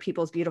look at other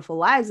people's beautiful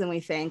lives and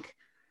we think,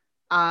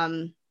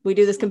 we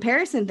do this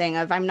comparison thing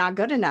of I'm not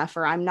good enough,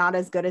 or I'm not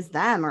as good as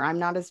them, or I'm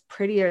not as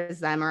pretty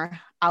as them, or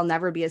I'll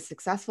never be as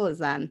successful as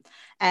them.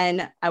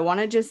 And I want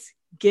to just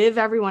give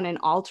everyone an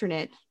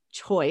alternate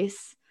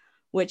choice,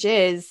 which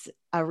is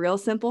a real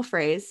simple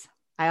phrase.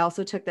 I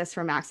also took this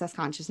from Access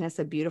Consciousness,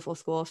 a beautiful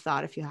school of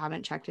thought. If you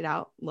haven't checked it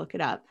out, look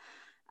it up.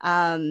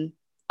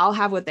 I'll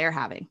have what they're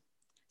having.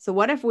 So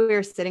what if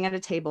we're sitting at a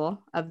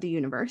table of the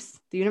universe?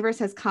 The universe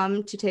has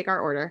come to take our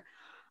order.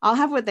 I'll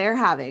have what they're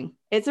having.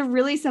 It's a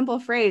really simple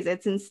phrase.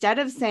 It's, instead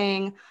of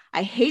saying,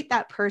 I hate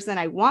that person,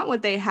 I want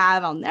what they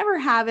have, I'll never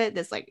have it,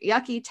 this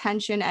yucky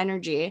tension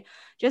energy,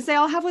 just say,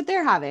 I'll have what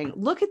they're having.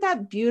 Look at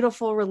that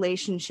beautiful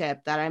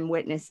relationship that I'm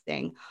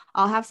witnessing.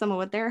 I'll have some of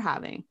what they're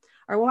having.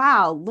 Or,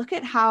 wow, look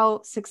at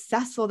how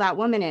successful that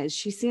woman is.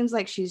 She seems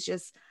like she's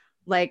just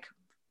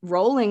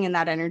rolling in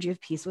that energy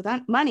of peace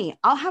without money.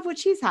 I'll have what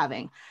she's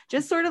having.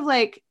 Just sort of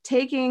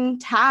taking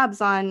tabs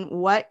on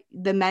what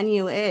the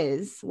menu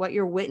is, what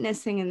you're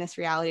witnessing in this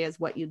reality is,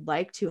 what you'd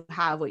like to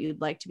have, what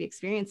you'd like to be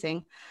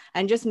experiencing,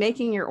 and just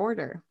making your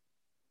order.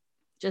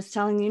 Just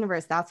telling the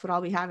universe, that's what I'll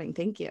be having.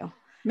 Thank you.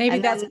 Maybe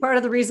And that's then, part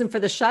of the reason for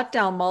the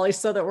shutdown, Molly,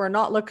 so that we're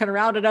not looking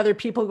around at other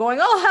people going,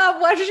 I'll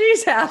have what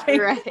she's having.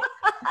 right.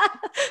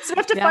 So we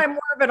have to Yeah. find more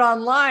of it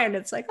online.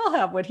 It's like, I'll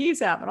have what he's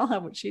having. I'll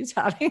have what she's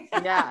having.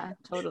 Yeah,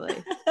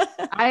 totally.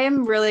 I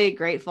am really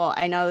grateful.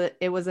 I know that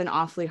it was an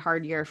awfully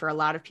hard year for a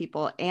lot of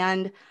people,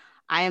 and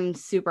I am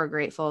super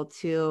grateful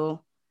to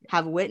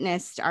have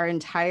witnessed our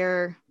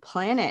entire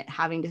planet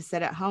having to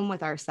sit at home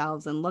with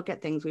ourselves and look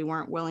at things we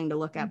weren't willing to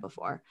look at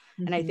before.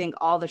 Mm-hmm. And I think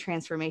all the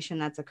transformation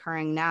that's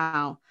occurring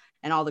now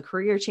and all the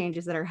career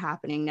changes that are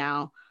happening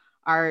now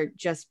are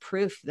just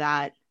proof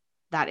that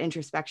that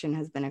introspection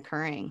has been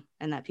occurring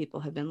and that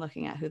people have been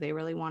looking at who they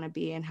really want to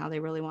be and how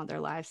they really want their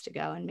lives to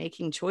go and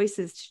making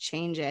choices to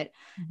change it.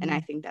 Mm-hmm. And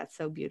I think that's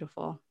so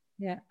beautiful.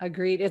 Yeah,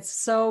 agreed. It's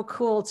so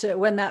cool to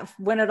when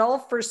it all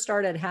first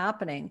started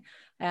happening.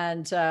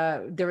 And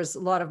there was a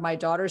lot of my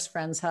daughter's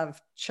friends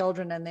have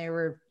children, and they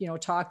were,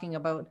 talking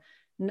about,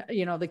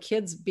 the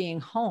kids being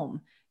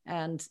home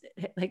and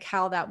like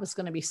how that was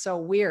going to be so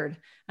weird.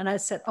 And I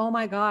said, oh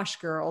my gosh,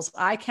 girls,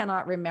 I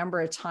cannot remember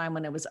a time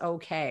when it was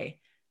okay,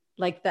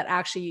 like that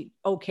actually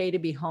okay to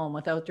be home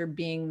without there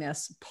being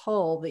this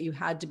pull that you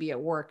had to be at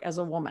work as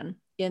a woman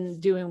in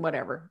doing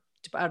whatever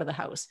out of the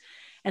house.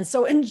 And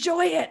so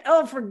enjoy it.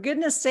 Oh, for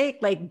goodness sake,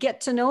 like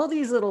get to know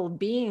these little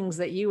beings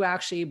that you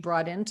actually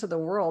brought into the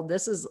world.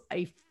 This is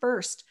a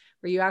first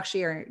where you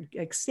actually are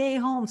like, stay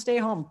home,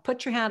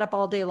 put your hand up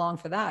all day long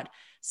for that.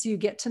 So you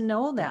get to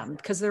know them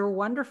because they're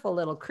wonderful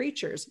little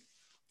creatures.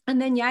 And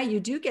then, yeah,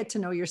 you do get to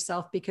know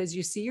yourself because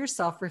you see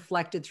yourself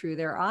reflected through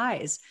their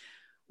eyes,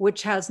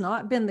 which has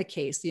not been the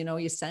case.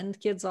 You send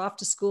kids off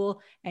to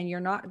school and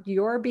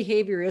your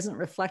behavior isn't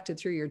reflected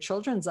through your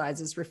children's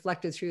eyes. It's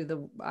reflected through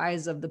the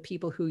eyes of the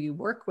people who you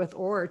work with,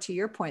 or to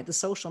your point, the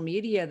social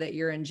media that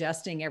you're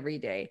ingesting every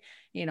day.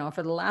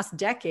 For the last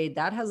decade,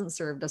 that hasn't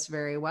served us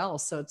very well.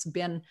 So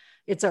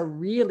it's a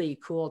really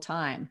cool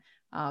time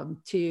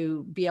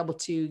to be able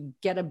to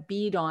get a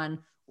bead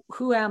on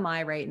who am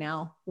I right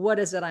now? What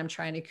is it I'm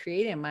trying to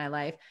create in my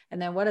life?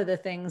 And then what are the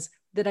things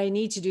that I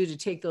need to do to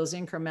take those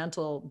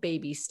incremental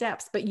baby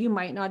steps? But you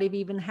might not have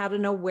even had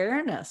an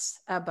awareness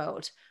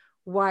about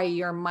why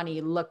your money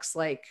looks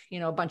like,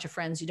 a bunch of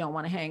friends you don't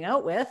want to hang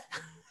out with,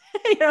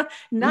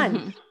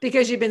 none,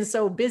 because you've been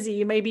so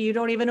busy. Maybe you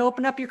don't even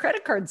open up your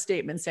credit card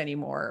statements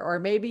anymore. Or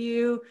maybe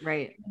you,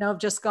 right. Have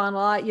just gone,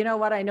 well, you know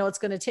what? I know it's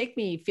going to take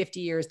me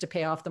 50 years to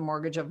pay off the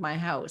mortgage of my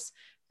house.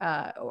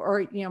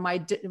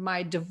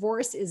 My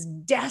divorce is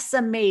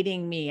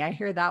decimating me. I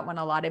hear that one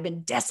a lot. I've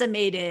been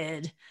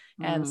decimated.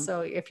 And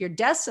so if you're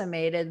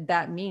decimated,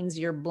 that means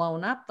you're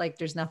blown up. Like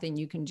there's nothing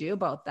you can do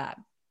about that.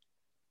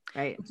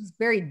 Right. Which is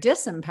very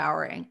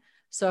disempowering.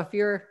 So if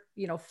you're,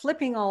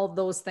 flipping all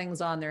those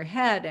things on their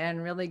head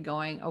and really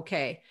going,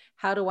 okay,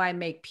 how do I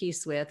make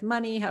peace with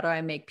money? How do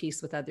I make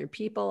peace with other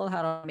people?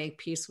 How do I make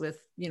peace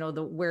with,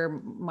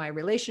 where my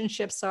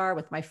relationships are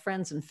with my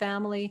friends and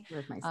family,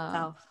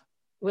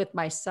 with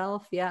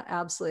myself. Yeah,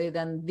 absolutely.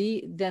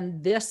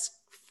 Then this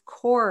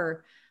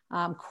core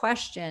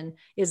question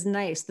is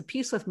nice. The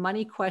peace with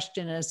money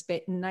question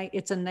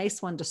it's a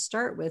nice one to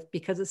start with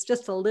because it's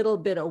just a little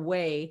bit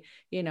away,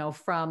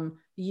 from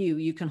you.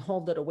 You can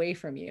hold it away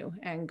from you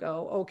and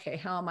go, okay,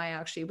 how am I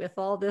actually with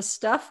all this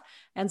stuff?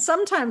 And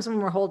sometimes when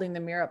we're holding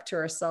the mirror up to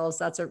ourselves,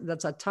 that's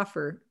a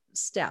tougher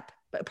step,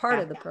 but part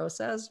of the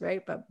process,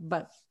 right?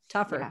 But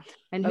tougher. Yeah.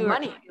 And who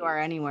you are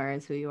anywhere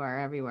is who you are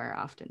everywhere,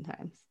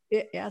 oftentimes.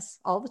 Yes,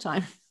 all the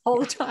time, all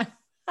the time.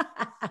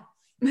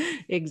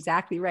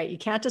 Exactly right. You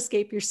can't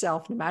escape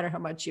yourself no matter how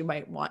much you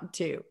might want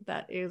to.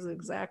 That is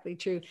exactly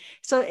true.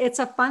 So it's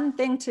a fun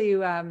thing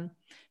to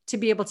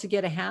be able to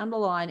get a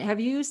handle on. Have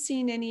you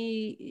seen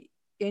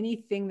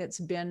anything that's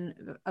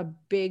been a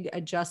big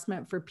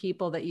adjustment for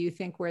people that you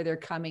think where they're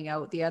coming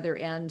out the other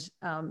end,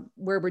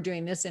 where we're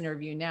doing this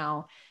interview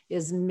now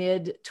is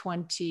mid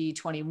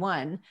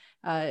 2021.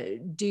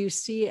 Do you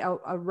see a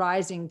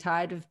rising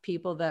tide of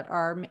people that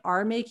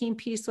are making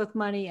peace with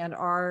money and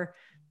are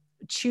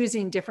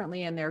choosing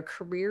differently in their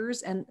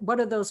careers? And what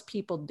are those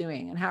people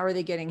doing? And how are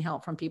they getting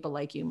help from people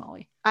like you,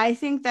 Molly? I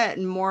think that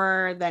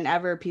more than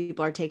ever,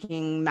 people are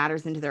taking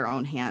matters into their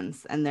own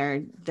hands and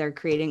they're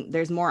creating,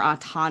 there's more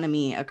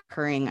autonomy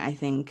occurring, I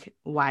think,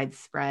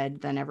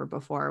 widespread than ever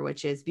before,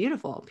 which is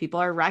beautiful. People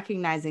are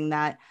recognizing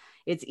that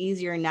it's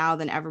easier now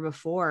than ever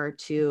before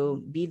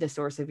to be the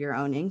source of your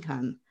own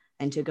income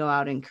and to go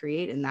out and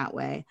create in that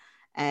way.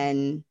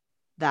 And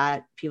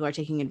that people are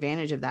taking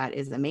advantage of that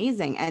is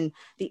amazing. And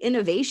the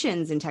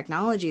innovations in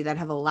technology that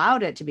have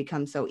allowed it to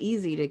become so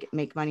easy to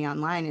make money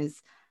online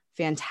is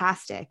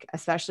fantastic,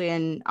 especially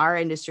in our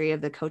industry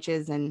of the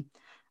coaches and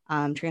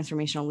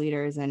transformational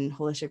leaders and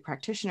holistic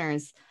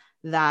practitioners,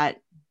 that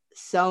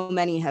so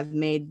many have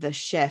made the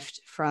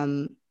shift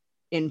from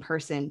in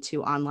person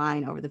to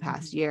online over the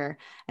past year.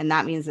 And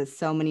that means that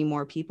so many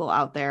more people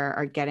out there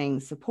are getting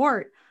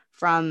support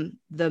from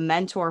the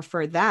mentor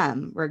for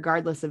them,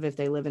 regardless of if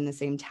they live in the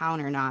same town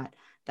or not.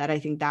 That I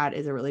think that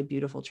is a really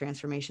beautiful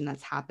transformation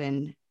that's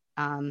happened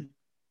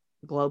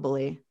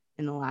globally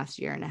in the last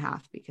year and a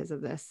half because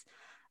of this.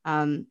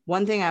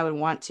 One thing I would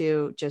want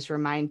to just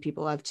remind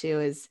people of too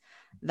is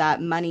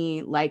that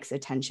money likes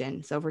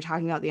attention. So if we're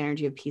talking about the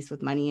energy of peace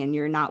with money and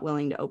you're not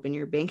willing to open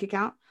your bank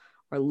account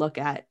or look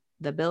at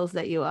the bills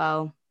that you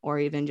owe, or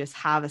even just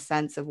have a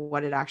sense of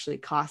what it actually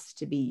costs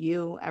to be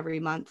you every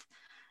month,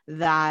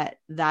 that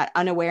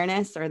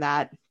unawareness or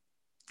that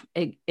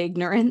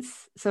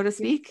ignorance, so to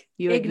speak,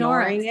 you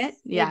ignoring it.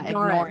 Yeah.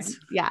 Ignoring.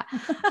 Yeah.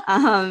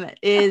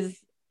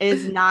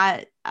 Is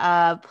not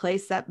a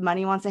place that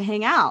money wants to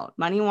hang out.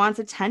 Money wants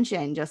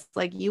attention, just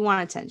like you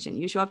want attention.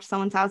 You show up to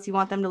someone's house, you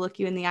want them to look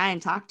you in the eye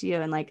and talk to you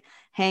and like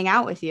hang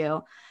out with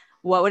you.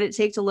 What would it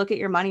take to look at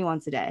your money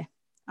once a day?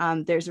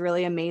 There's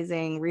really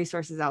amazing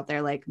resources out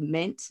there. Like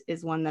Mint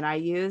is one that I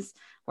use,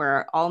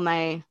 where all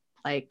my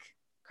like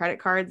credit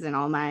cards and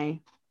all my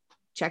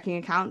checking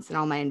accounts and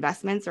all my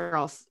investments are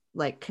all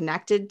like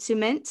connected to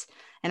Mint.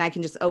 And I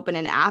can just open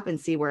an app and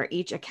see where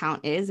each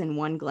account is in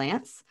one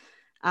glance.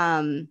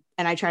 And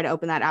I try to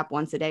open that app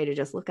once a day to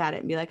just look at it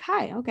and be like,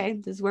 hi, okay,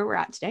 this is where we're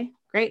at today.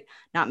 Great.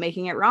 Not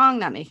making it wrong,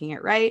 not making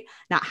it right,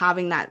 not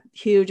having that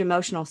huge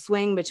emotional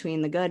swing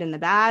between the good and the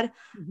bad,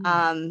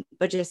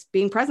 but just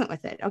being present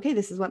with it. Okay,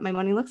 this is what my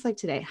money looks like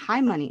today.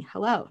 Hi, money.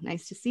 Hello.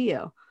 Nice to see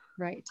you.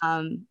 Right.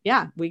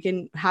 Yeah, we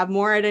can have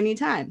more at any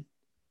time.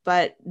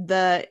 But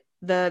the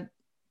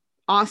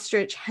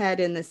ostrich head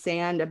in the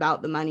sand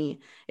about the money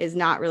is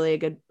not really a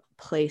good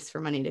place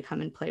for money to come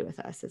and play with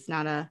us. It's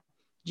not a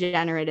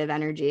generative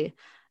energy.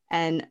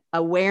 And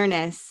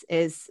awareness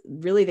is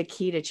really the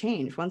key to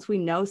change. Once we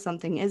know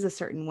something is a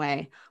certain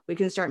way, we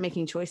can start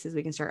making choices.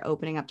 We can start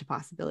opening up to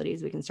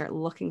possibilities. We can start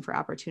looking for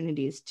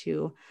opportunities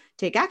to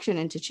take action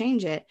and to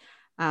change it.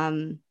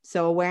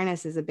 So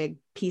awareness is a big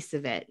piece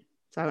of it.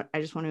 So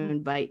I just want to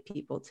invite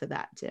people to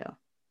that too.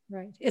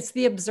 Right. It's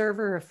the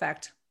observer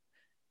effect,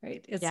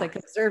 right? It's like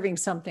observing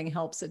something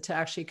helps it to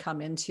actually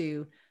come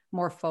into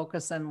more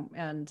focus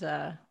and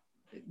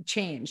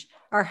change.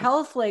 Our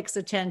health likes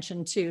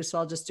attention too. So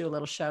I'll just do a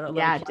little shout out.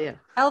 Yeah, I do.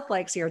 Health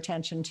likes your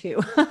attention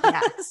too.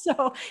 Yeah.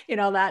 So,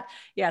 that,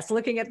 yes,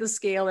 looking at the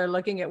scale or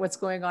looking at what's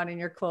going on in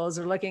your clothes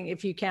or looking,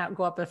 if you can't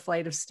go up a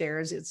flight of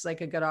stairs, it's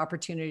like a good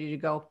opportunity to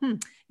go,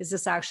 is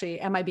this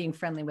actually, am I being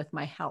friendly with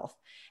my health?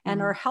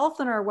 And our health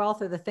and our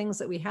wealth are the things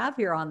that we have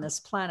here on this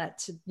planet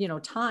to,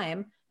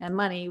 time and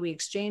money, we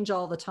exchange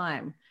all the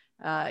time,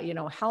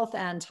 health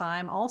and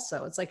time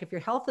also. It's like, if your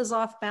health is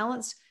off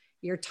balance,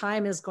 your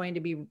time is going to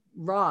be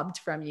robbed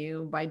from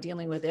you by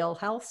dealing with ill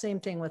health. Same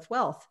thing with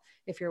wealth.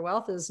 If your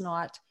wealth is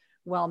not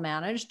well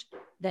managed,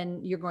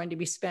 then you're going to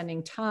be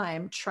spending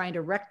time trying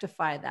to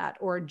rectify that,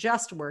 or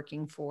just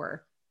working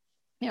for,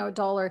 a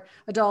dollar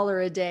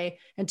a day.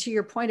 And to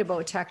your point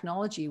about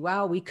technology,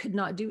 wow, we could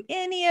not do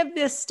any of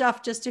this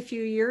stuff just a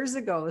few years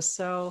ago.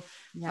 So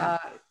I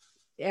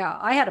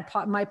had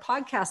my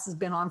podcast has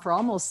been on for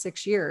almost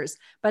 6 years,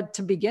 but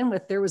to begin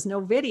with, there was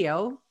no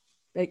video.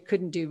 It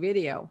couldn't do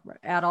video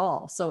at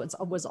all. So it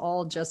was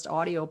all just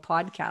audio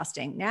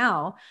podcasting.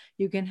 Now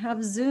you can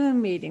have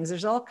Zoom meetings.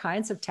 There's all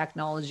kinds of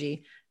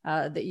technology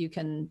that you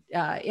can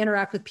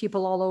interact with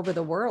people all over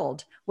the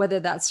world, whether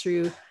that's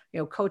through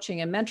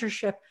coaching and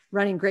mentorship,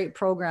 running great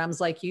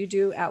programs like you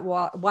do at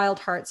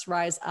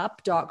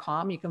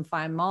wildheartsriseup.com. You can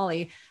find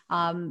Molly,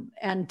 and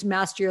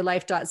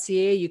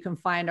masteryourlife.ca. You can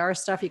find our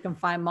stuff. You can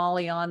find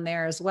Molly on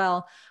there as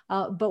well.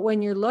 But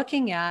when you're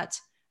looking at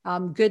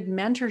good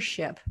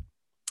mentorship,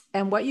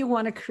 and what you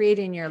want to create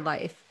in your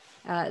life,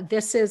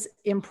 this is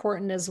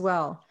important as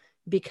well,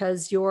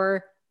 because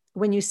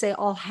when you say,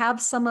 I'll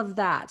have some of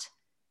that,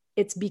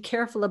 it's be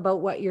careful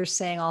about what you're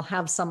saying, I'll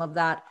have some of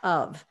that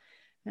of.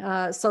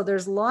 So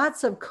there's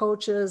lots of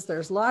coaches,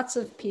 there's lots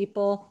of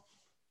people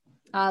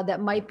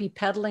that might be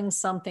peddling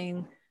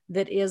something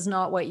that is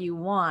not what you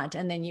want.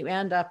 And then you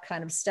end up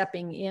kind of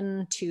stepping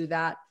into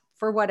that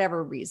for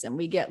whatever reason.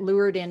 We get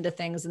lured into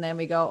things and then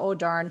we go, oh,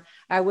 darn,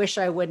 I wish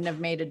I wouldn't have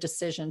made a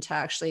decision to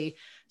actually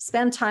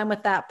spend time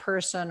with that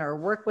person or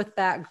work with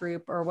that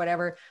group or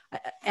whatever.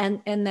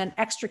 And then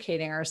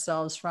extricating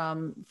ourselves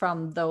from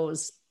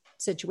those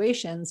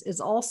situations is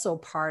also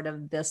part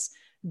of this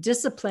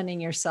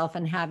disciplining yourself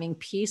and having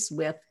peace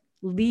with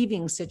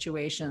leaving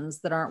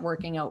situations that aren't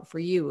working out for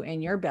you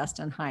in your best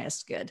and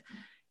highest good.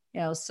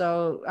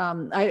 So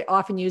I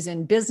often use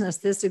in business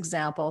this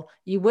example.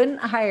 You wouldn't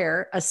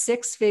hire a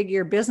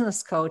 6-figure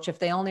business coach if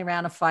they only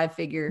ran a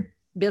 5-figure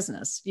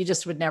business. You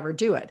just would never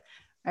do it.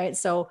 Right.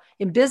 So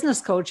in business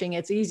coaching,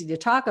 it's easy to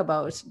talk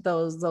about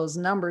those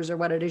numbers or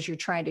what it is you're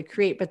trying to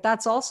create. But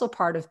that's also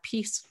part of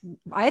peace.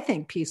 I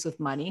think peace with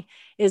money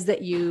is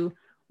that you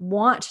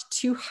want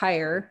to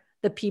hire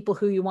the people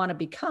who you want to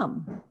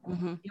become.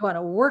 Mm-hmm. You want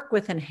to work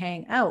with and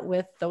hang out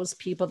with those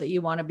people that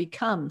you want to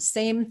become.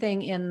 Same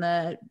thing in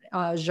the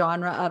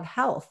genre of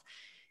health.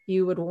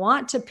 You would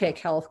want to pick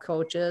health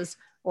coaches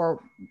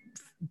or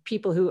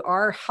people who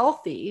are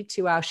healthy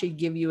to actually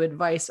give you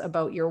advice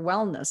about your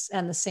wellness,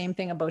 and the same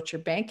thing about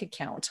your bank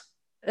account.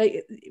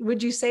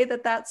 Would you say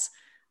that that's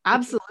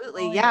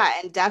absolutely? Yeah.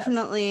 And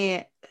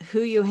definitely who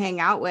you hang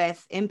out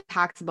with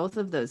impacts both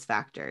of those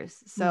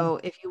factors. So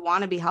if you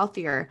want to be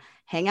healthier,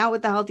 hang out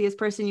with the healthiest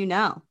person you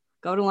know.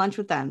 go to lunch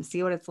with them,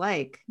 see what it's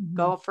like, Mm-hmm.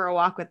 go for a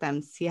walk with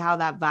them, see how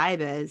that vibe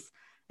is.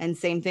 And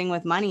same thing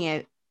with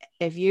money.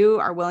 If you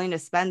are willing to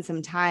spend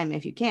some time,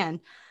 if you can,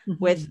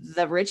 Mm-hmm. with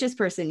the richest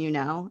person, you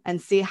know, and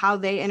see how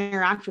they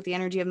interact with the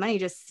energy of money,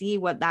 just see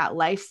what that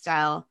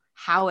lifestyle,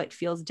 how it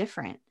feels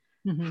different,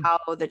 Mm-hmm. how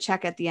the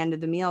check at the end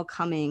of the meal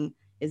coming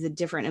is a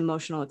different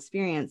emotional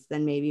experience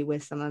than maybe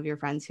with some of your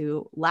friends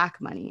who lack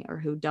money or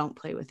who don't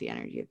play with the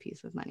energy of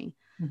peace with money.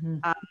 Mm-hmm.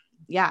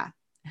 Yeah.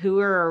 Who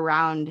we're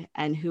around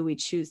and who we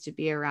choose to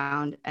be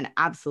around, and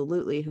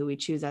absolutely who we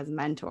choose as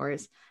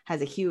mentors,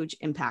 has a huge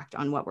impact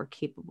on what we're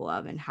capable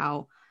of and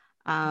how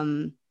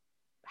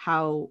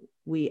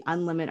we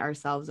unlimit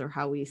ourselves or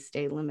how we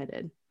stay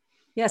limited.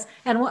 Yes.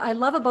 And what I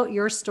love about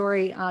your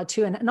story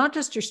too, and not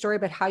just your story,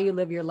 but how you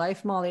live your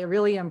life, Molly, it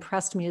really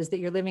impressed me is that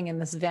you're living in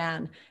this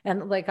van.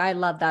 And like, I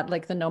love that,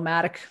 like the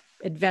nomadic,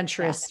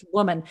 adventurous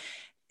woman.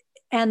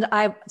 And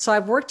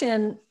I've worked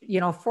in,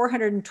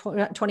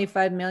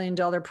 $425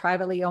 million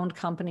privately owned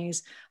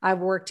companies. I've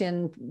worked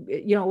in,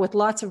 with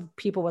lots of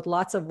people with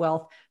lots of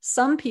wealth,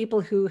 some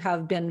people who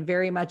have been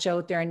very much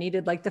out there and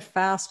needed like the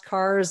fast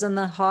cars and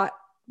the hot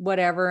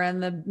whatever,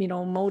 and the,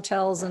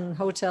 motels and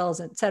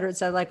hotels, et cetera,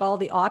 like all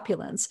the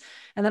opulence.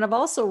 And then I've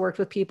also worked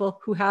with people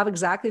who have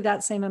exactly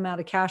that same amount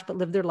of cash, but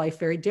live their life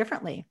very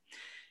differently.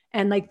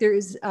 And like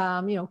there's,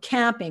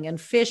 camping and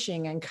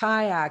fishing and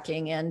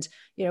kayaking and,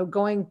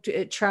 going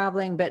to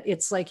traveling, but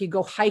it's like you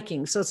go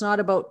hiking. So it's not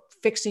about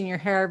fixing your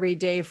hair every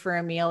day for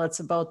a meal. It's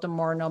about the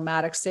more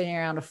nomadic sitting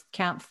around a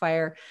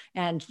campfire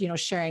and,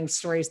 sharing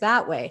stories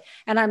that way.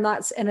 And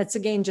it's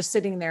again, just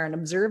sitting there and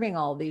observing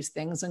all these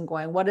things and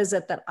going, what is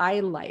it that I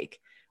like?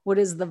 What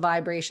is the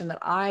vibration that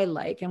I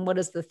like? And what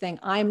is the thing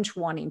I'm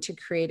wanting to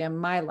create in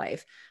my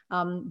life?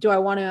 Do I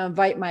want to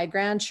invite my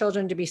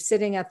grandchildren to be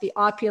sitting at the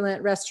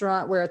opulent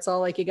restaurant where it's all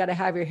like, you got to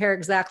have your hair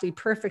exactly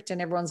perfect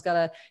and everyone's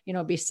got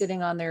to, be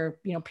sitting on their,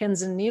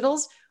 pins and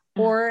needles?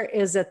 Or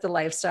is it the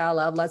lifestyle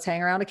of let's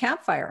hang around a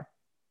campfire?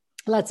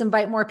 Let's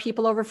invite more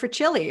people over for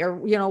chili or,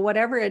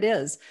 whatever it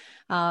is.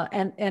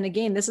 And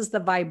again, this is the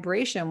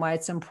vibration, why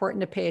it's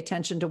important to pay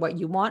attention to what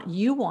you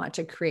want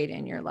to create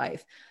in your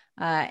life.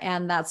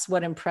 And that's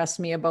what impressed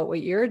me about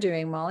what you're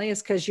doing, Molly,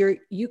 is because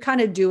you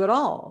kind of do it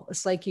all.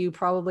 It's like you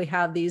probably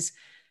have these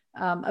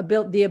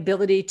the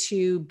ability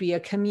to be a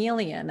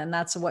chameleon, and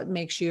that's what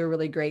makes you a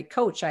really great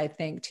coach, I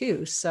think,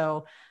 too.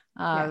 So,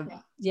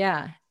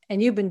 yeah.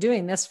 And you've been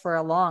doing this for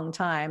a long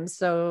time.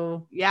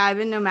 So yeah, I've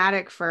been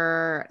nomadic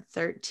for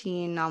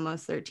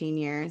almost 13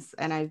 years,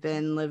 and I've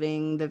been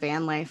living the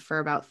van life for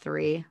about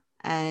 3.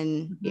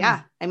 And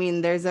yeah, I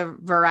mean, there's a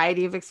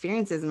variety of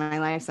experiences in my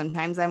life.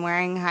 Sometimes I'm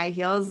wearing high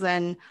heels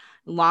and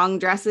long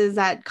dresses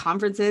at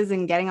conferences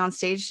and getting on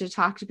stage to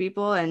talk to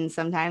people. And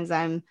sometimes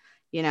I'm,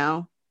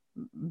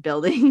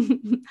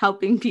 building,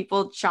 helping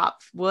people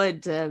chop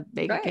wood to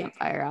make a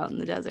campfire out in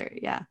the desert.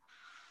 Yeah,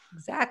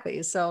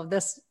 exactly. So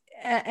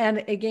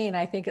and again,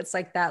 I think it's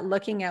like that,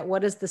 looking at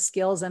what is the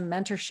skills and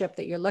mentorship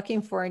that you're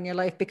looking for in your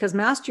life, because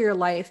Master Your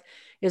Life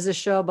is a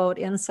show about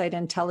insight,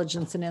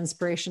 intelligence, and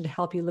inspiration to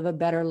help you live a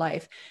better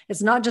life.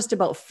 It's not just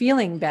about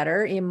feeling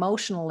better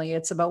emotionally.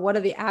 It's about what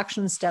are the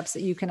action steps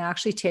that you can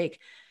actually take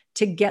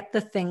to get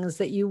the things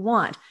that you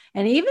want.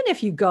 And even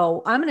if you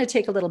go, I'm going to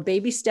take a little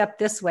baby step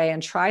this way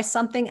and try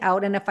something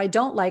out. And if I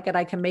don't like it,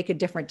 I can make a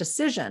different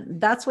decision.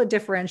 That's what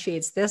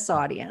differentiates this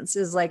audience,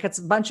 is like, it's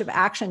a bunch of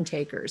action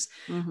takers,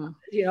 so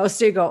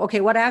you go, okay,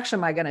 what action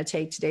am I going to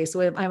take today?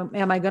 So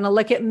am I going to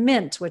look at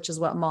Mint, which is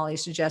what Molly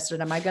suggested?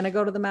 Am I going to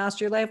go to the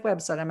Master Your Life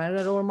website? Am I going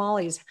to go to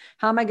Molly's?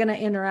 How am I going to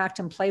interact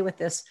and play with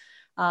this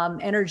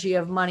energy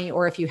of money?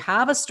 Or if you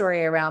have a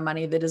story around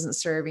money that isn't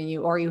serving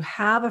you, or you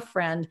have a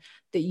friend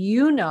that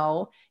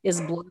is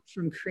blocked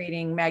from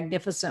creating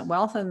magnificent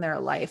wealth in their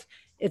life,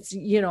 it's,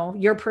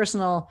 your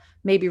personal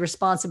maybe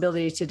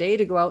responsibility today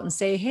to go out and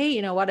say, hey,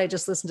 you know what? I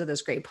just listened to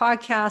this great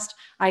podcast.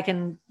 I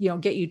can,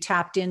 get you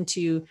tapped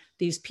into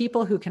these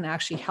people who can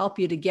actually help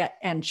you to get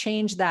and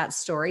change that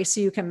story so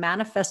you can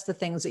manifest the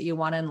things that you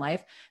want in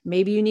life.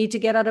 Maybe you need to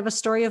get out of a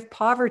story of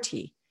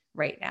poverty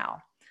right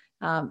now.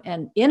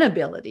 And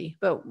inability,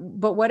 but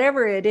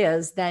whatever it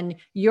is, then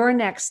your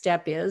next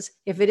step is,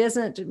 if it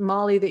isn't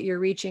Molly that you're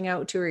reaching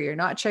out to, or you're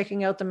not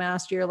checking out the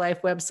Master Your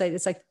Life website,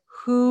 it's like,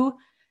 who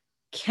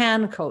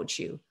can coach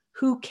you?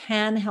 Who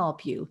can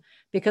help you?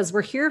 Because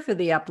we're here for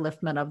the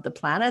upliftment of the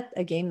planet.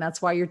 Again, that's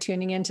why you're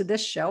tuning into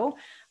this show.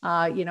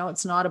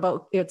 It's not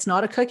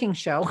a cooking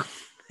show.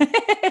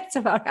 It's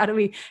about how do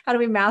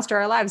we master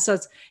our lives. So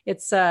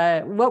it's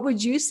what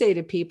would you say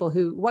to people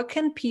what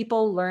can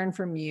people learn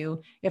from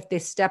you if they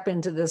step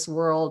into this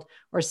world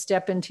or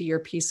step into your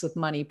Peace with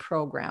Money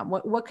program?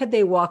 What could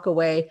they walk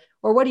away,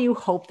 or what do you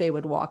hope they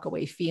would walk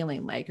away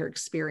feeling like or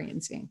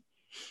experiencing?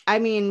 I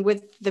mean,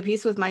 with the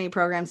Peace with Money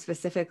program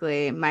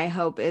specifically, my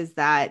hope is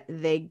that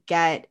they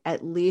get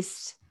at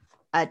least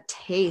a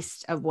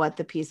taste of what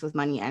the Peace with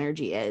Money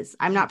energy is.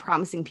 I'm not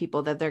promising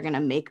people that they're going to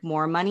make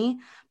more money,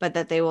 but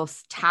that they will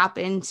tap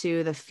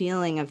into the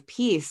feeling of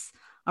peace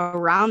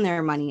around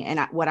their money. And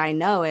what I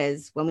know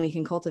is when we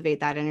can cultivate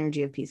that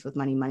energy of peace with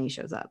money, money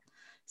shows up.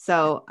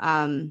 So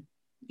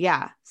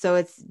Yeah. So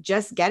it's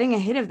just getting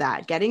ahead of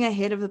that, getting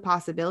ahead of the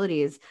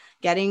possibilities,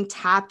 getting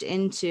tapped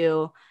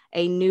into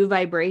a new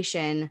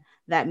vibration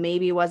that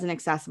maybe wasn't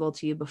accessible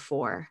to you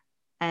before,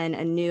 and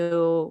a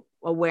new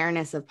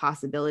awareness of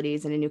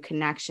possibilities and a new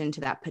connection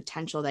to that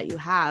potential that you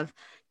have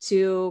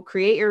to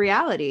create your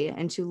reality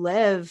and to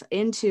live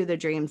into the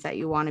dreams that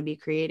you want to be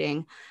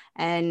creating.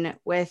 And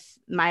with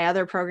my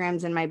other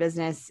programs in my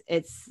business,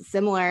 it's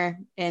similar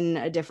in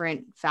a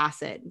different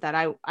facet, that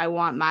I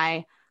want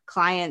my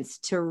clients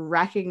to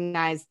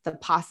recognize the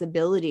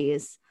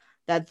possibilities,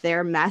 that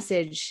their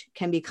message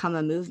can become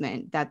a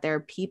movement, that their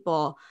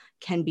people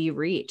can be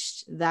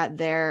reached, that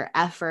their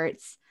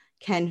efforts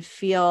can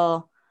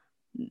feel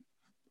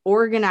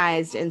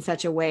organized in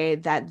such a way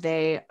that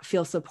they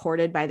feel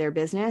supported by their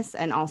business,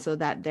 and also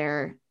that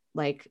their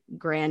like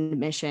grand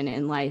mission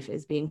in life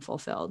is being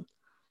fulfilled.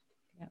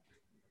 Yeah.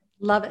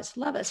 Love it.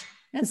 Love it.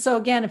 And so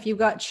again, if you've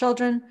got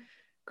children,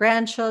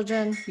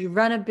 grandchildren, you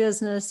run a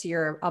business,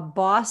 you're a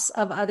boss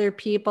of other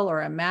people or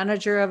a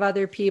manager of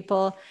other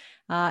people,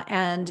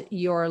 and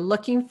you're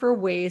looking for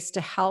ways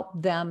to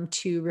help them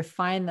to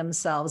refine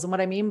themselves. And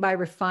what I mean by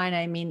refine,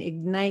 I mean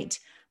ignite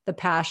the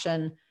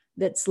passion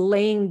that's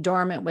laying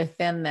dormant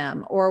within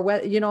them, or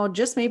what, you know,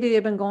 just maybe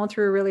they've been going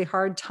through a really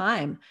hard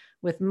time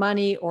with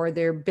money or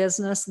their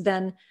business,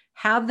 then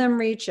have them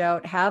reach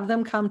out, have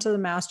them come to the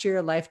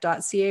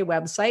masteryourlife.ca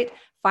website,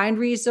 find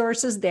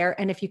resources there.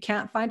 And if you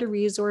can't find a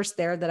resource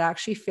there that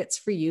actually fits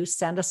for you,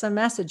 send us a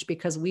message,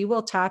 because we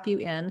will tap you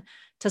in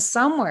to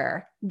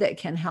somewhere that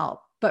can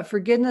help. But for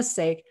goodness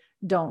sake,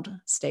 don't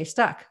stay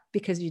stuck,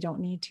 because you don't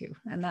need to.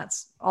 And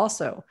that's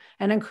also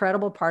an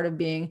incredible part of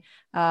being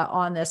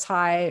on this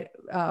high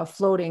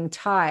floating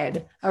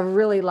tide of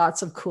really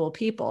lots of cool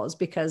people, is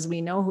because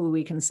we know who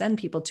we can send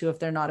people to if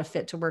they're not a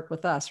fit to work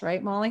with us.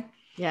 Right, Molly?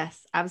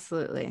 Yes,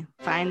 absolutely.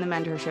 Find the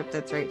mentorship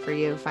that's right for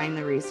you. Find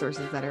the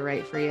resources that are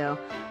right for you.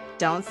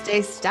 Don't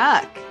stay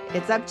stuck.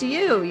 It's up to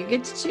you. You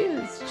get to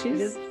choose.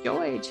 Choose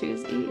joy,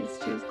 choose ease,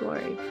 choose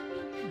glory.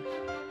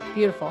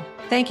 Beautiful.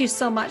 Thank you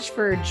so much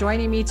for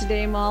joining me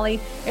today,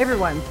 Molly.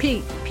 Everyone,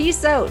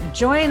 peace out.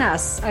 Join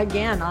us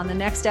again on the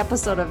next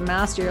episode of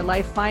Master Your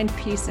Life. Find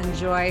peace and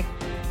joy.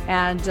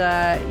 And,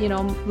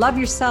 love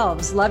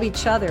yourselves, love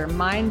each other,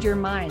 mind your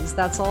minds.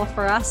 That's all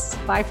for us.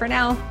 Bye for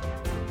now.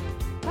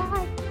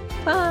 Bye.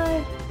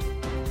 Bye.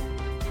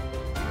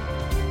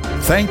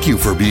 Thank you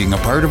for being a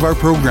part of our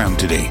program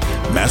today.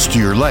 Master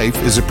Your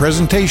Life is a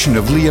presentation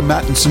of Leah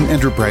Mattinson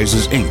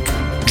Enterprises,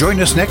 Inc. Join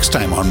us next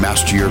time on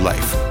Master Your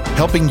Life,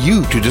 helping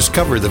you to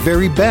discover the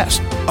very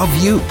best of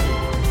you.